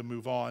 I need to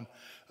move on.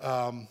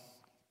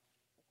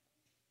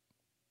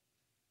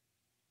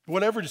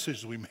 Whatever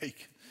decisions we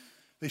make,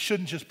 they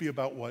shouldn't just be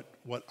about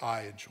what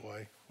I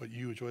enjoy, what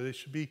you enjoy. They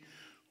should be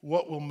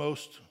what will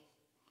most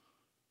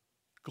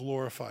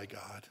glorify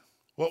God,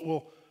 what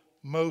will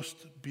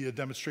most be a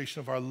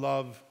demonstration of our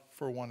love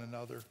for one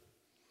another.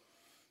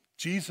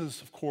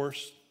 Jesus, of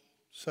course,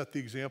 set the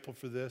example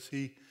for this.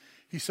 He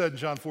said in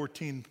John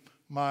 14,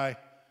 "My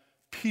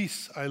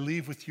peace I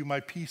leave with you,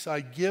 my peace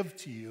I give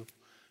to you.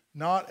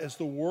 Not as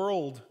the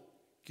world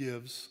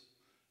gives,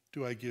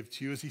 do I give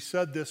to you." As he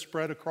said this,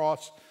 spread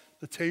across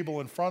the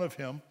table in front of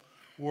him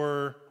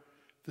were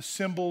the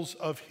symbols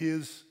of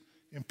his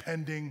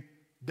impending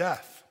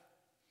death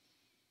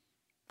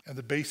and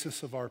the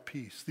basis of our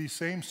peace. These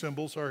same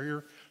symbols are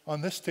here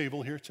on this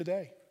table here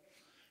today.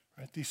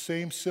 Right? These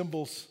same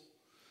symbols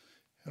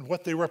and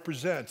what they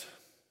represent.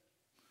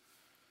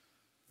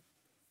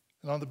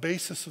 And on the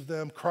basis of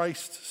them,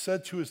 Christ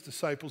said to his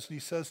disciples, and he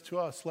says to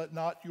us, "Let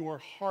not your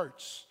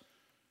hearts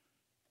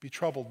be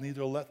troubled,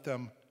 neither let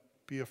them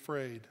be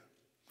afraid."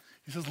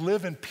 He says,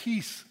 live in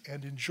peace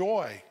and in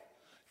joy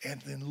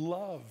and in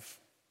love.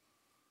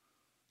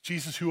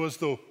 Jesus, who was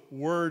the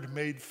Word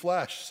made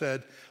flesh,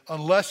 said,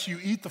 "Unless you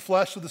eat the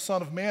flesh of the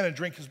Son of Man and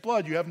drink his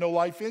blood, you have no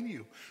life in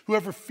you.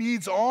 Whoever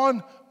feeds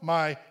on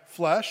my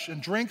flesh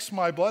and drinks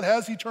my blood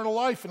has eternal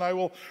life, and I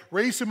will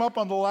raise him up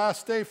on the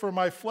last day. For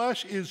my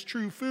flesh is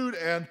true food,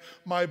 and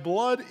my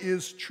blood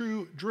is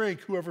true drink.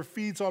 Whoever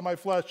feeds on my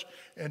flesh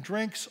and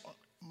drinks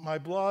my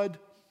blood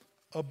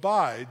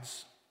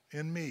abides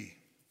in me,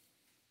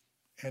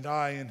 and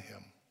I in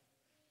him."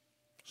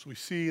 So we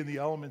see in the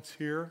elements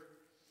here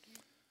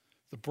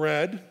the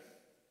bread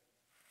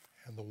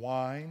and the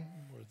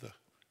wine, or the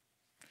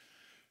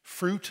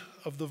fruit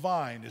of the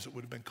vine, as it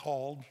would have been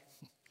called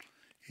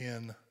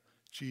in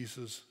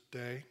Jesus'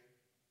 day.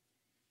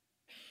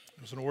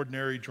 It was an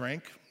ordinary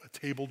drink, a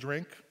table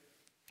drink,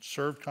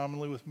 served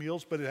commonly with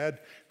meals, but it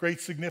had great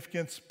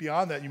significance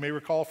beyond that. You may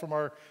recall from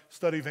our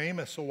study of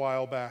Amos a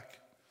while back,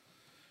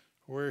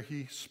 where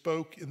he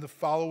spoke in the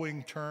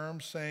following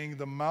terms, saying,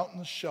 "The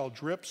mountains shall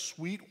drip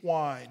sweet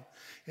wine,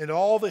 and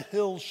all the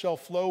hills shall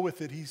flow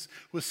with it." He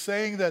was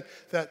saying that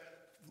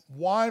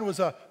wine was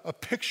a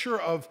picture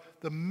of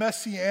the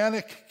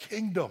messianic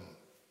kingdom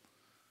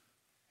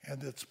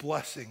and its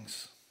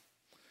blessings.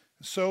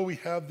 And so we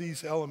have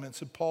these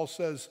elements, and Paul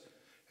says,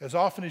 as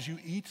often as you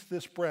eat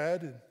this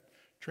bread and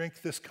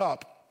drink this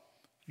cup,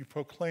 you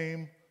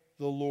proclaim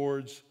the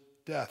Lord's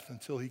death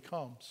until he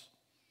comes.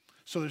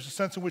 So there's a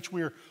sense in which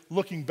we're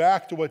looking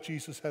back to what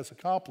Jesus has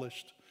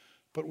accomplished,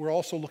 but we're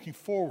also looking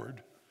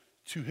forward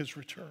to his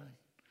return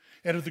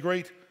and of the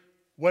great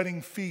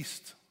wedding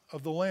feast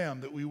of the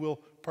Lamb that we will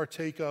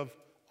partake of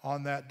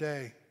on that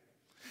day.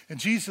 And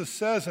Jesus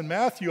says in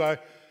Matthew,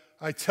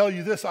 I tell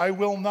you this, I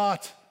will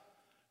not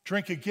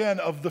drink again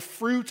of the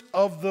fruit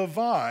of the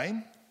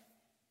vine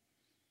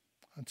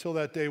until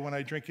that day when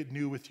I drink it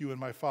new with you in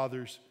my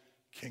Father's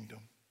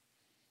kingdom.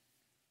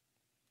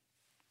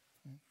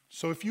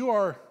 So if you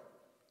are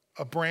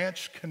a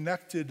branch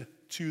connected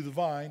to the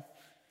vine,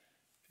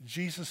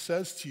 Jesus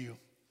says to you,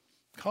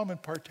 come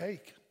and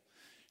partake.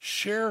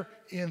 Share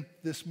in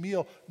this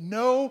meal.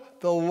 Know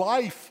the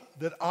life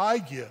that I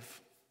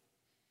give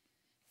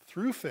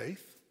through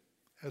faith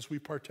as we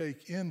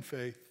partake in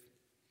faith.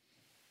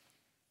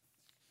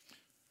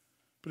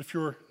 But if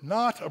you're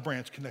not a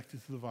branch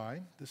connected to the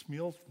vine, this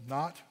meal's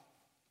not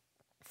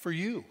for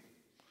you.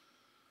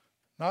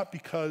 Not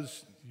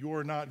because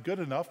you're not good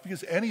enough,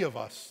 because any of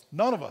us,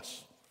 none of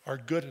us, are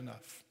good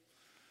enough.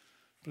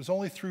 But it's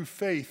only through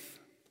faith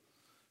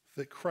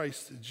that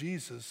Christ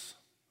Jesus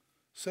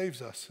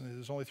saves us, and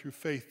it is only through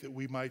faith that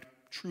we might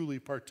truly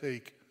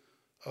partake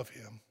of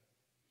him.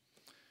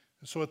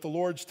 And so at the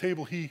Lord's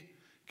table, he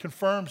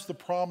confirms the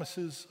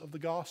promises of the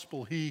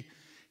gospel. He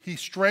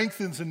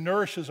strengthens and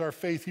nourishes our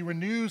faith. He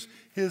renews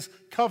his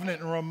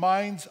covenant and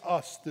reminds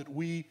us that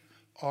we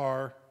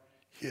are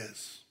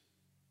his.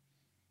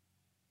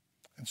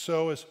 And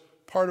so as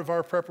part of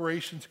our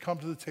preparation to come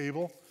to the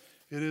table,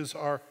 it is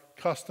our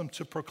custom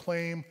to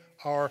proclaim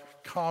our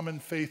common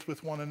faith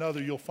with one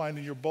another. You'll find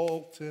in your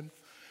bulletin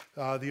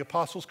the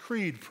Apostles'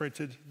 Creed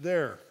printed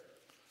there.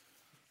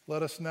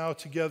 Let us now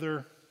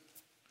together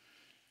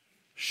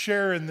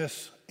share in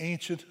this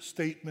ancient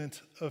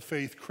statement of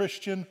faith.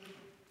 Christian,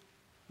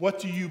 what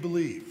do you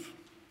believe?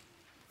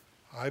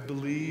 I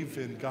believe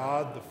in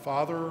God the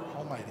Father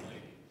Almighty,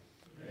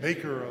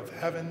 maker of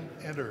heaven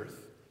and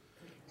earth.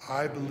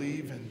 I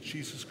believe in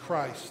Jesus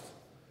Christ,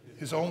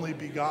 his only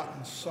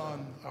begotten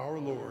Son, our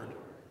Lord,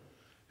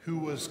 who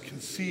was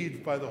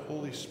conceived by the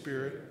Holy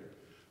Spirit,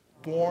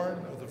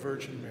 born of the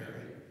Virgin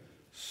Mary,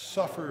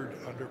 suffered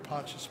under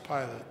Pontius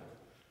Pilate,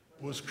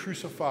 was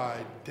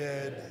crucified,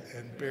 dead,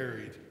 and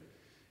buried.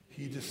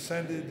 He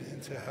descended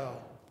into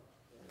hell.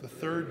 The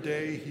third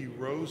day he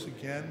rose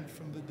again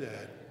from the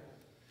dead.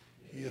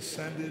 He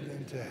ascended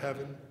into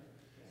heaven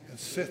and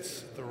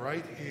sits at the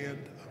right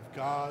hand of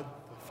God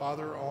the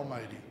Father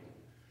Almighty.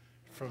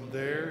 From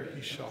there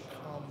he shall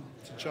come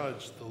to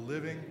judge the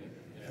living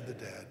and the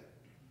dead.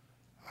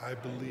 I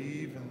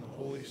believe in the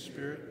Holy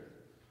Spirit,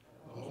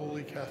 the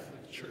Holy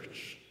Catholic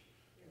Church,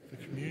 the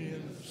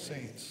communion of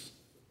saints,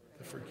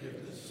 the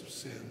forgiveness of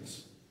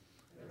sins,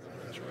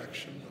 the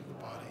resurrection of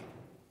the body,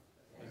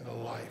 and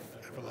a life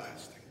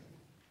everlasting.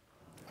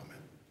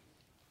 Amen.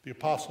 The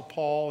Apostle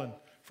Paul in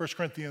 1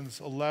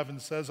 Corinthians 11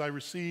 says, I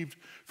received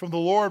from the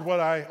Lord what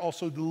I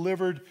also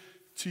delivered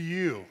to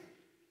you.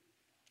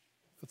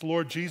 That the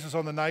Lord Jesus,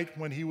 on the night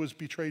when he was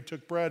betrayed,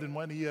 took bread, and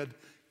when he had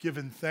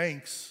given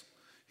thanks,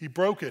 he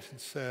broke it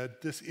and said,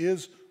 this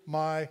is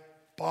my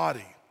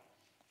body,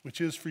 which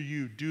is for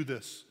you. Do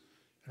this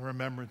in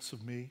remembrance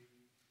of me.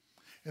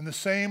 In the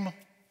same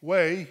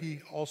way, he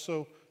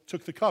also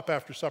took the cup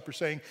after supper,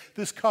 saying,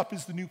 this cup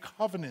is the new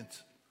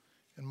covenant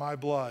in my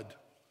blood.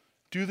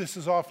 Do this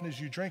as often as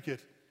you drink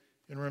it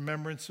in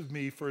remembrance of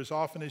me. For as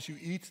often as you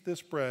eat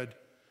this bread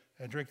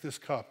and drink this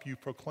cup, you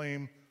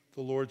proclaim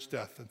the Lord's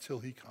death until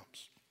he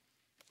comes.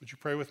 Would you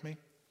pray with me?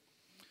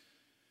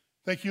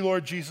 Thank you,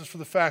 Lord Jesus, for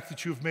the fact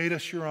that you have made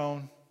us your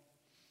own.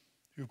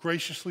 You've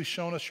graciously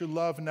shown us your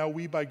love, and now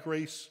we, by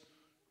grace,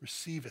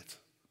 receive it.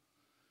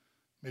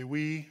 May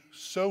we,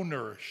 so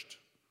nourished,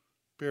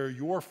 bear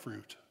your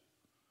fruit,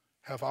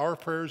 have our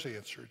prayers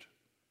answered,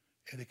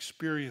 and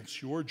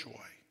experience your joy,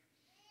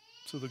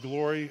 to the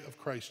glory of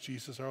Christ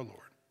Jesus our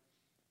Lord.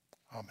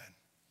 Amen.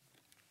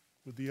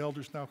 Would the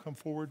elders now come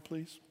forward,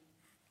 please?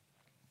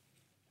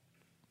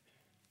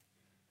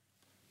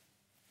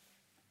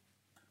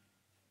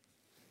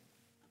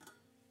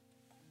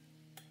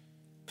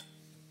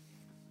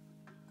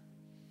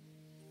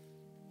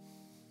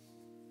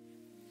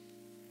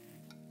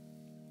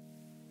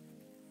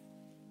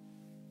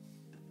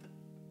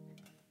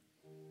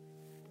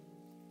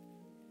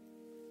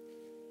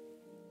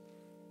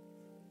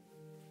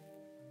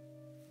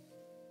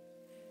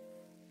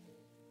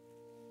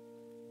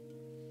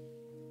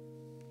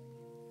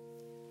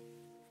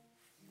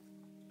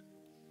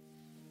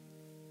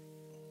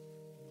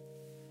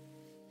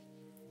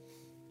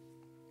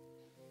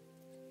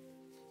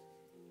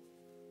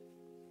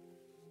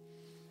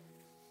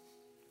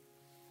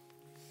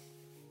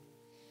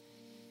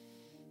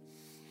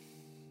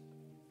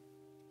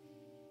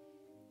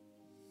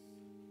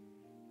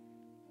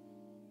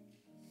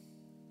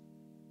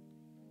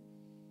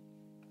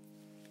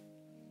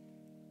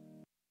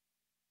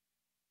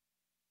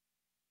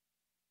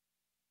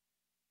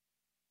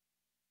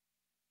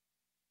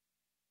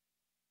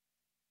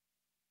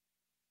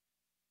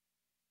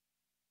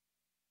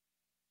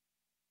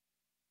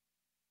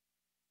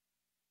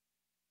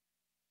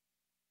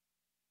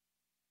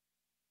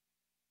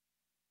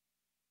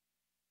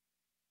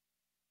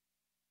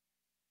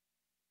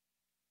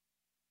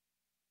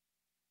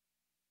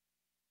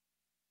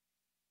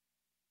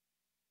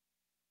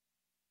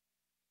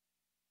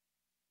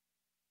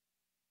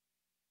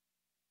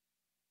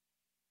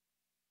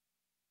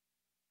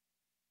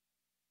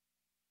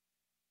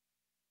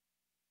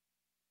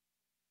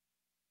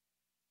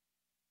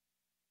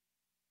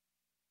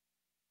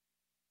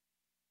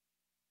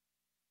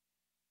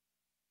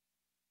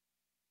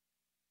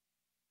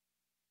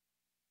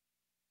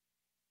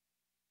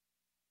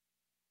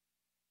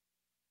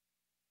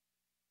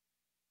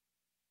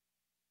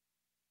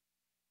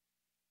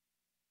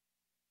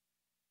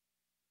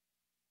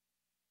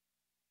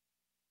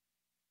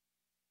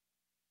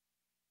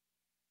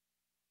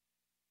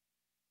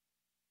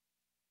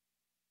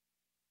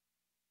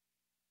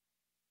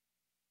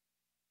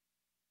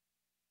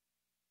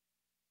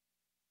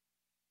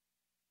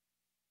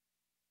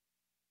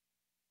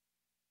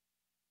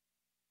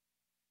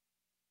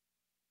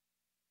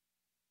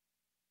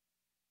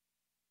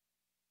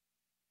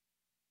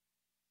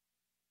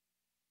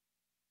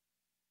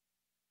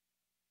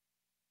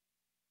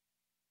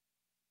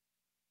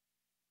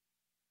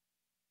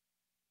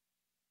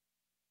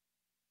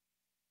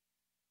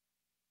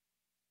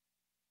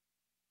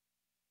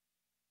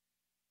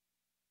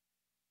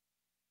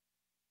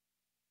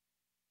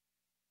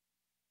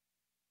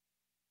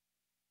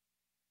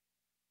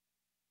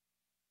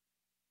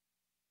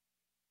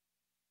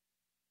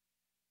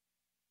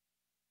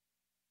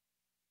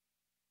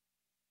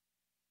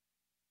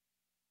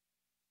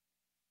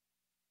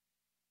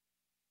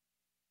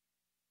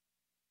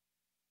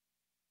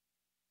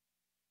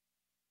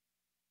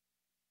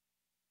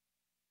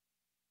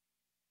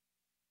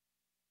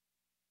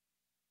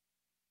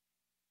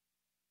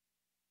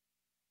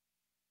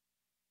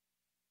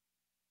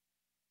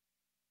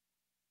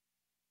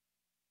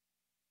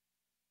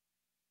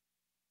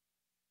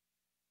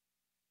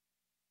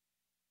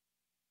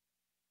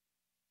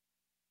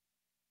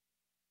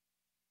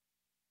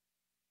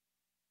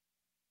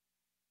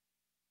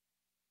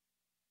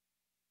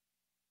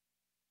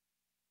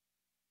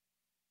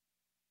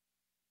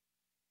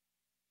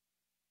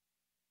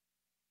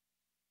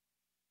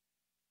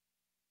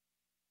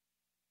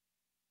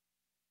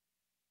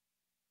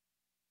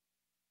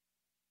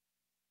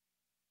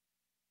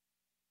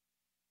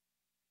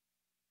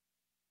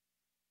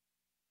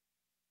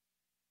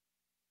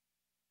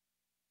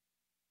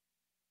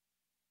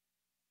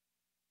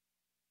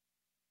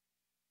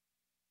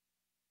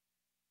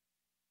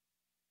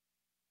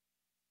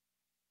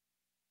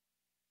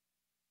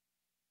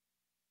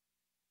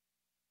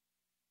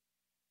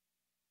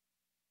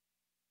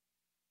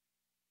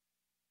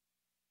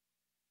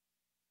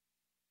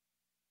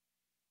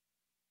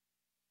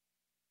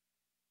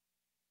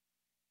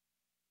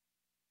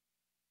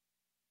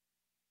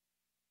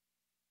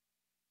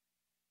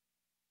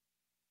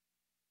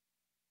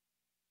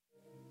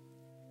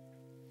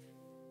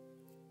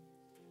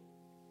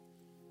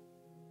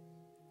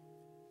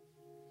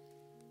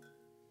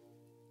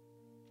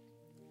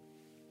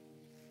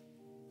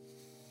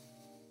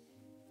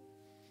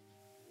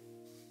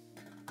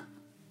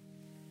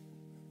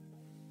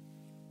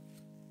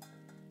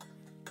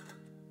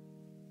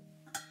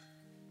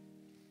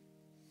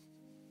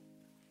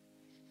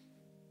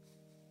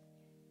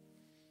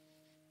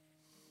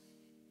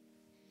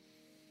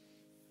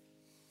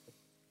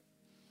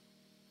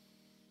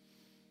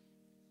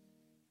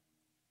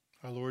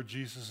 Our Lord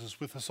Jesus is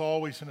with us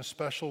always in a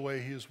special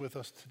way. He is with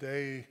us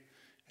today,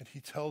 and he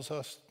tells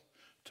us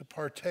to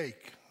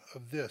partake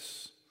of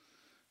this,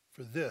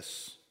 for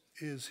this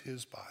is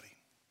his body.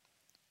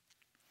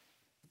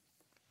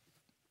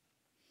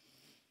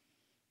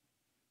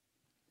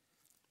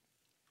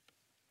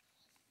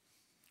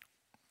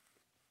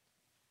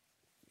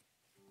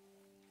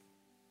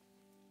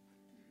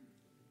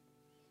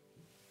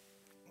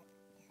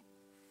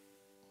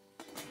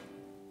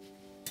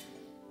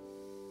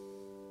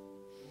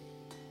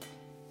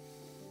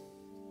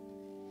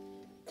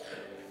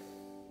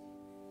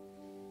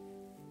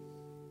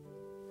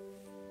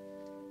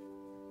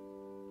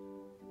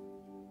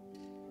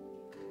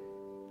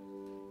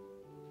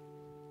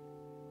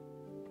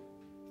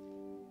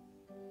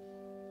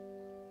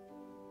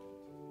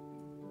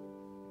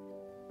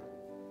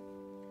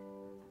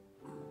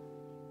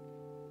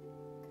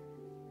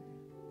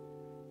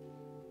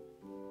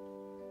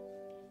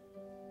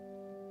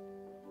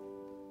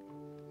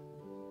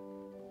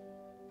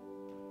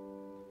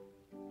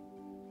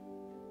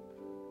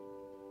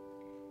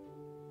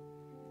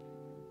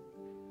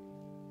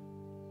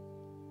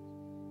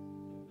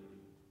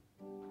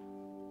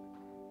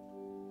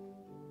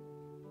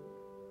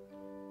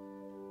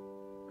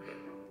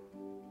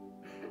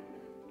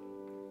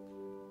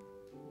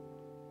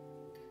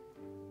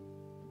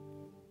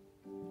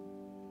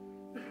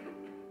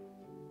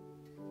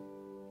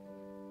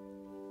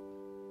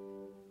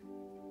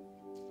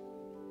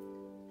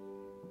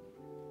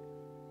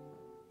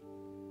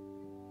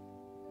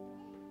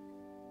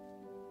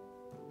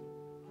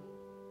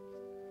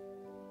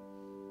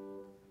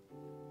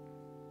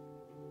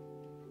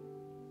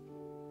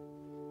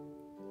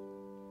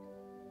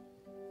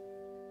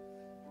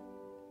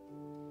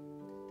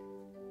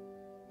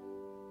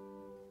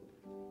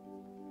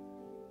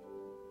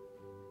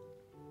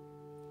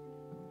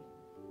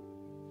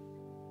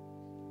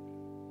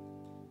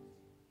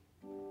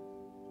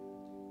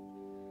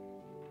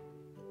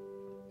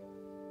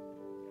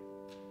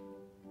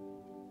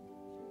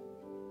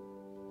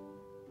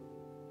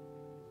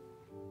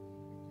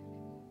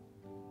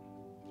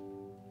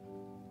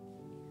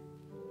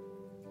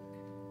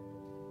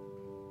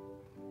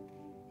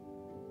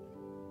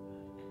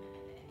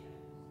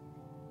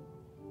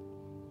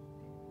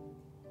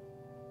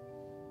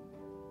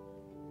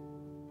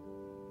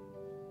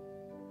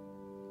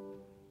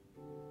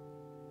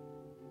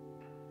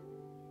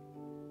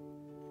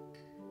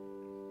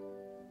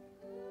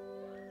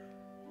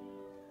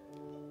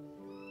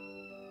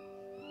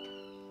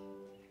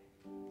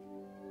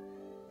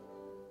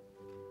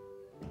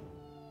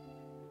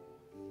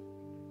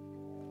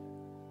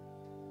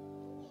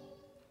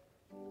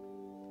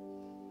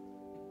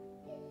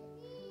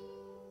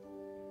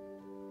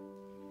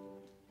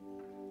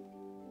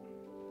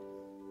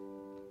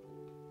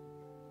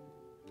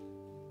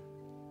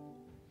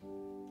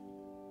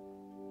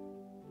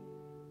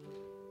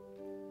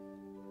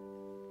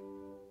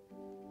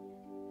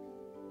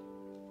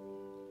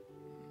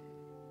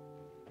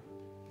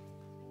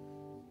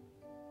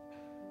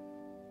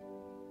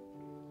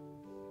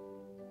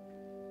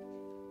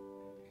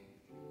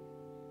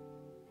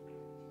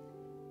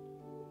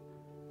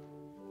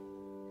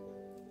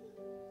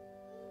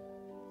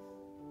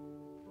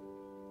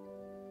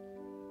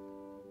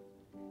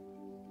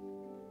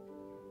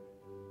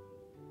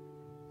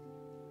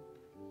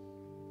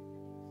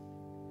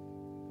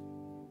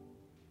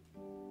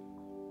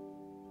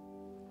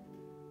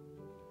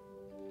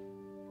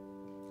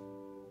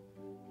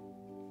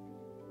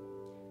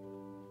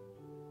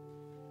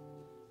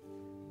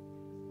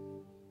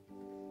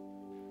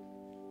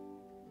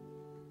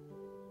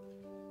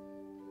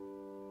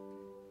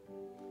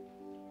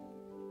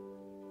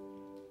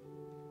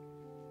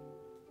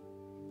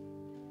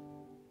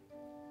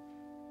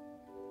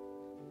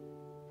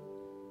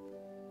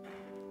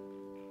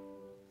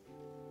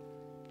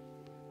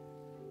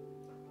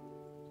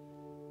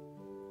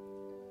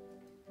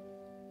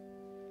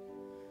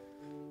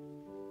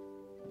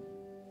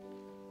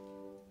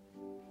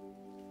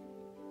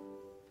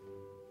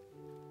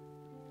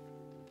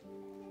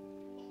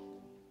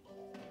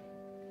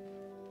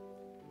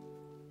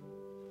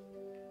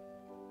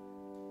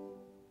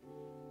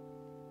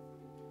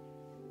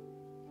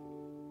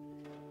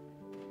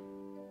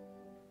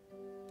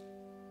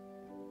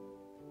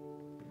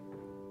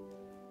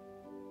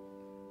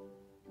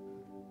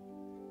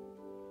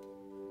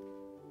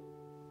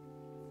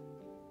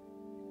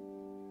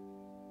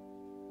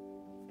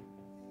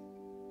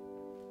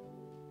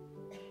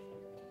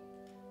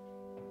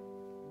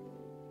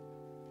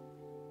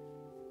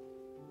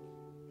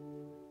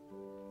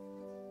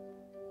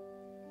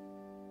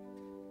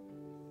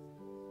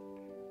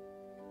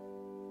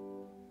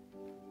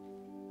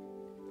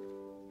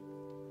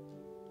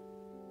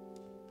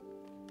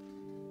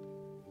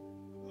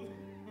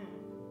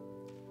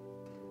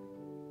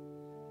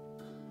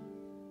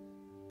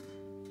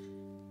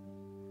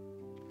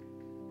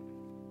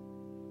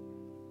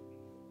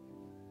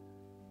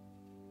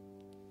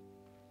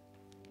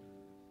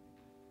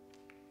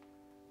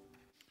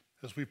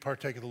 As we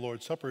partake of the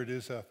Lord's Supper, it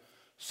is a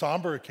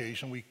somber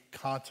occasion, we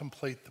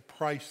contemplate the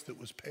price that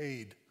was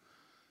paid,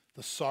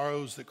 the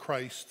sorrows that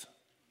Christ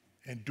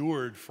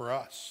endured for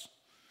us.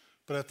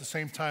 But at the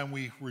same time,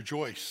 we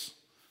rejoice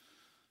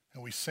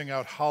and we sing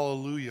out,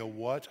 hallelujah,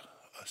 what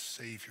a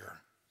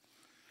Savior.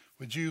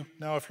 Would you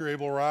now, if you're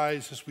able,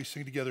 rise as we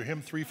sing together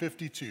hymn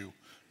 352,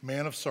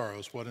 Man of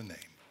Sorrows, What a Name.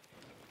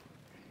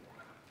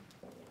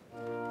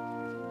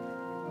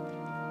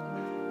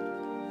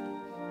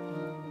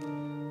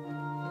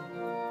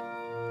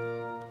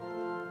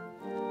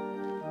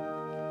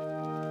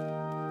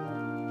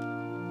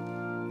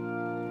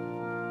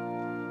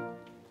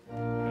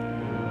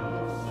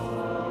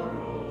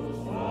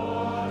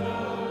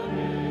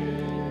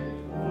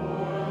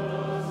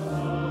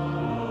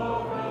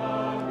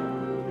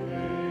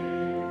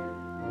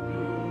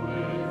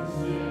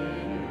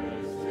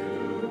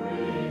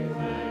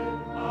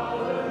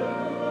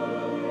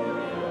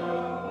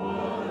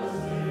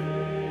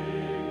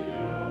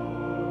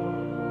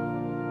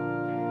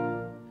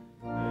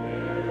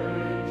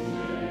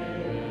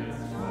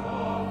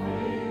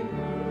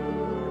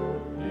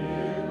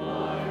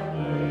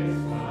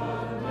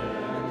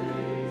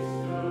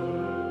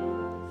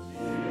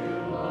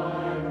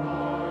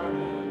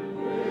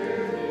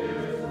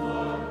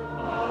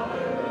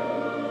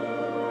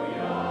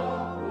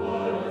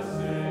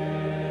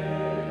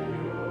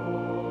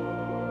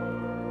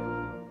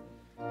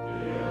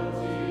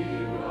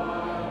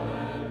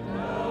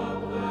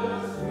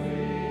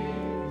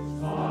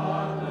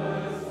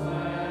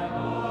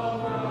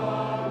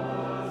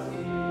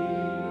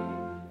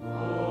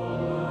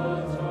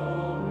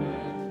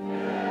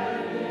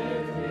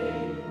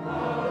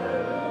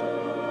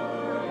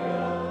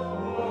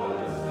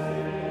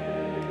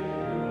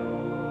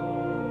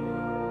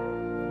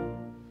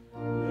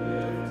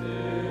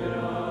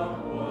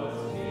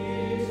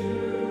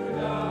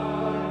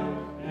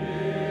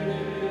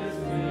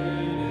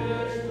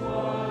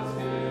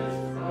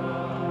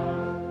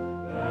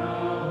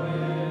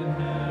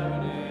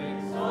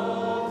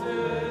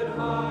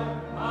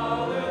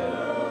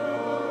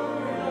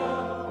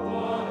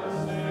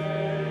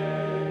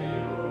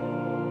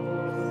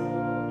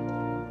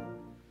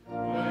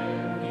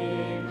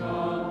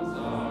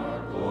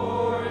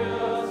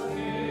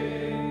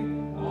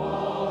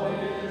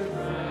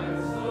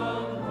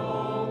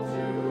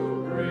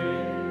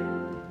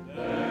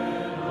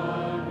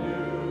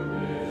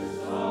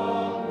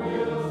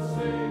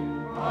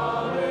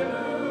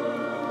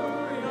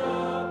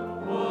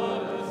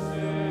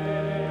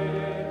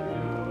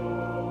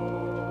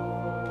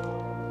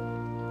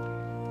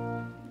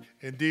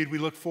 Indeed, we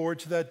look forward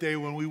to that day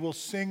when we will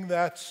sing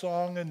that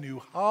song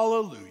anew.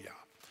 Hallelujah,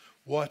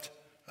 what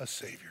a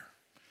Savior.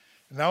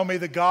 And now may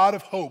the God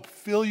of hope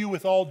fill you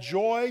with all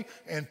joy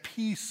and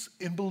peace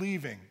in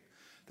believing,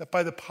 that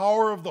by the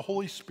power of the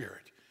Holy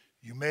Spirit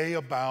you may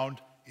abound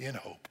in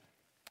hope.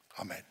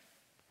 Amen.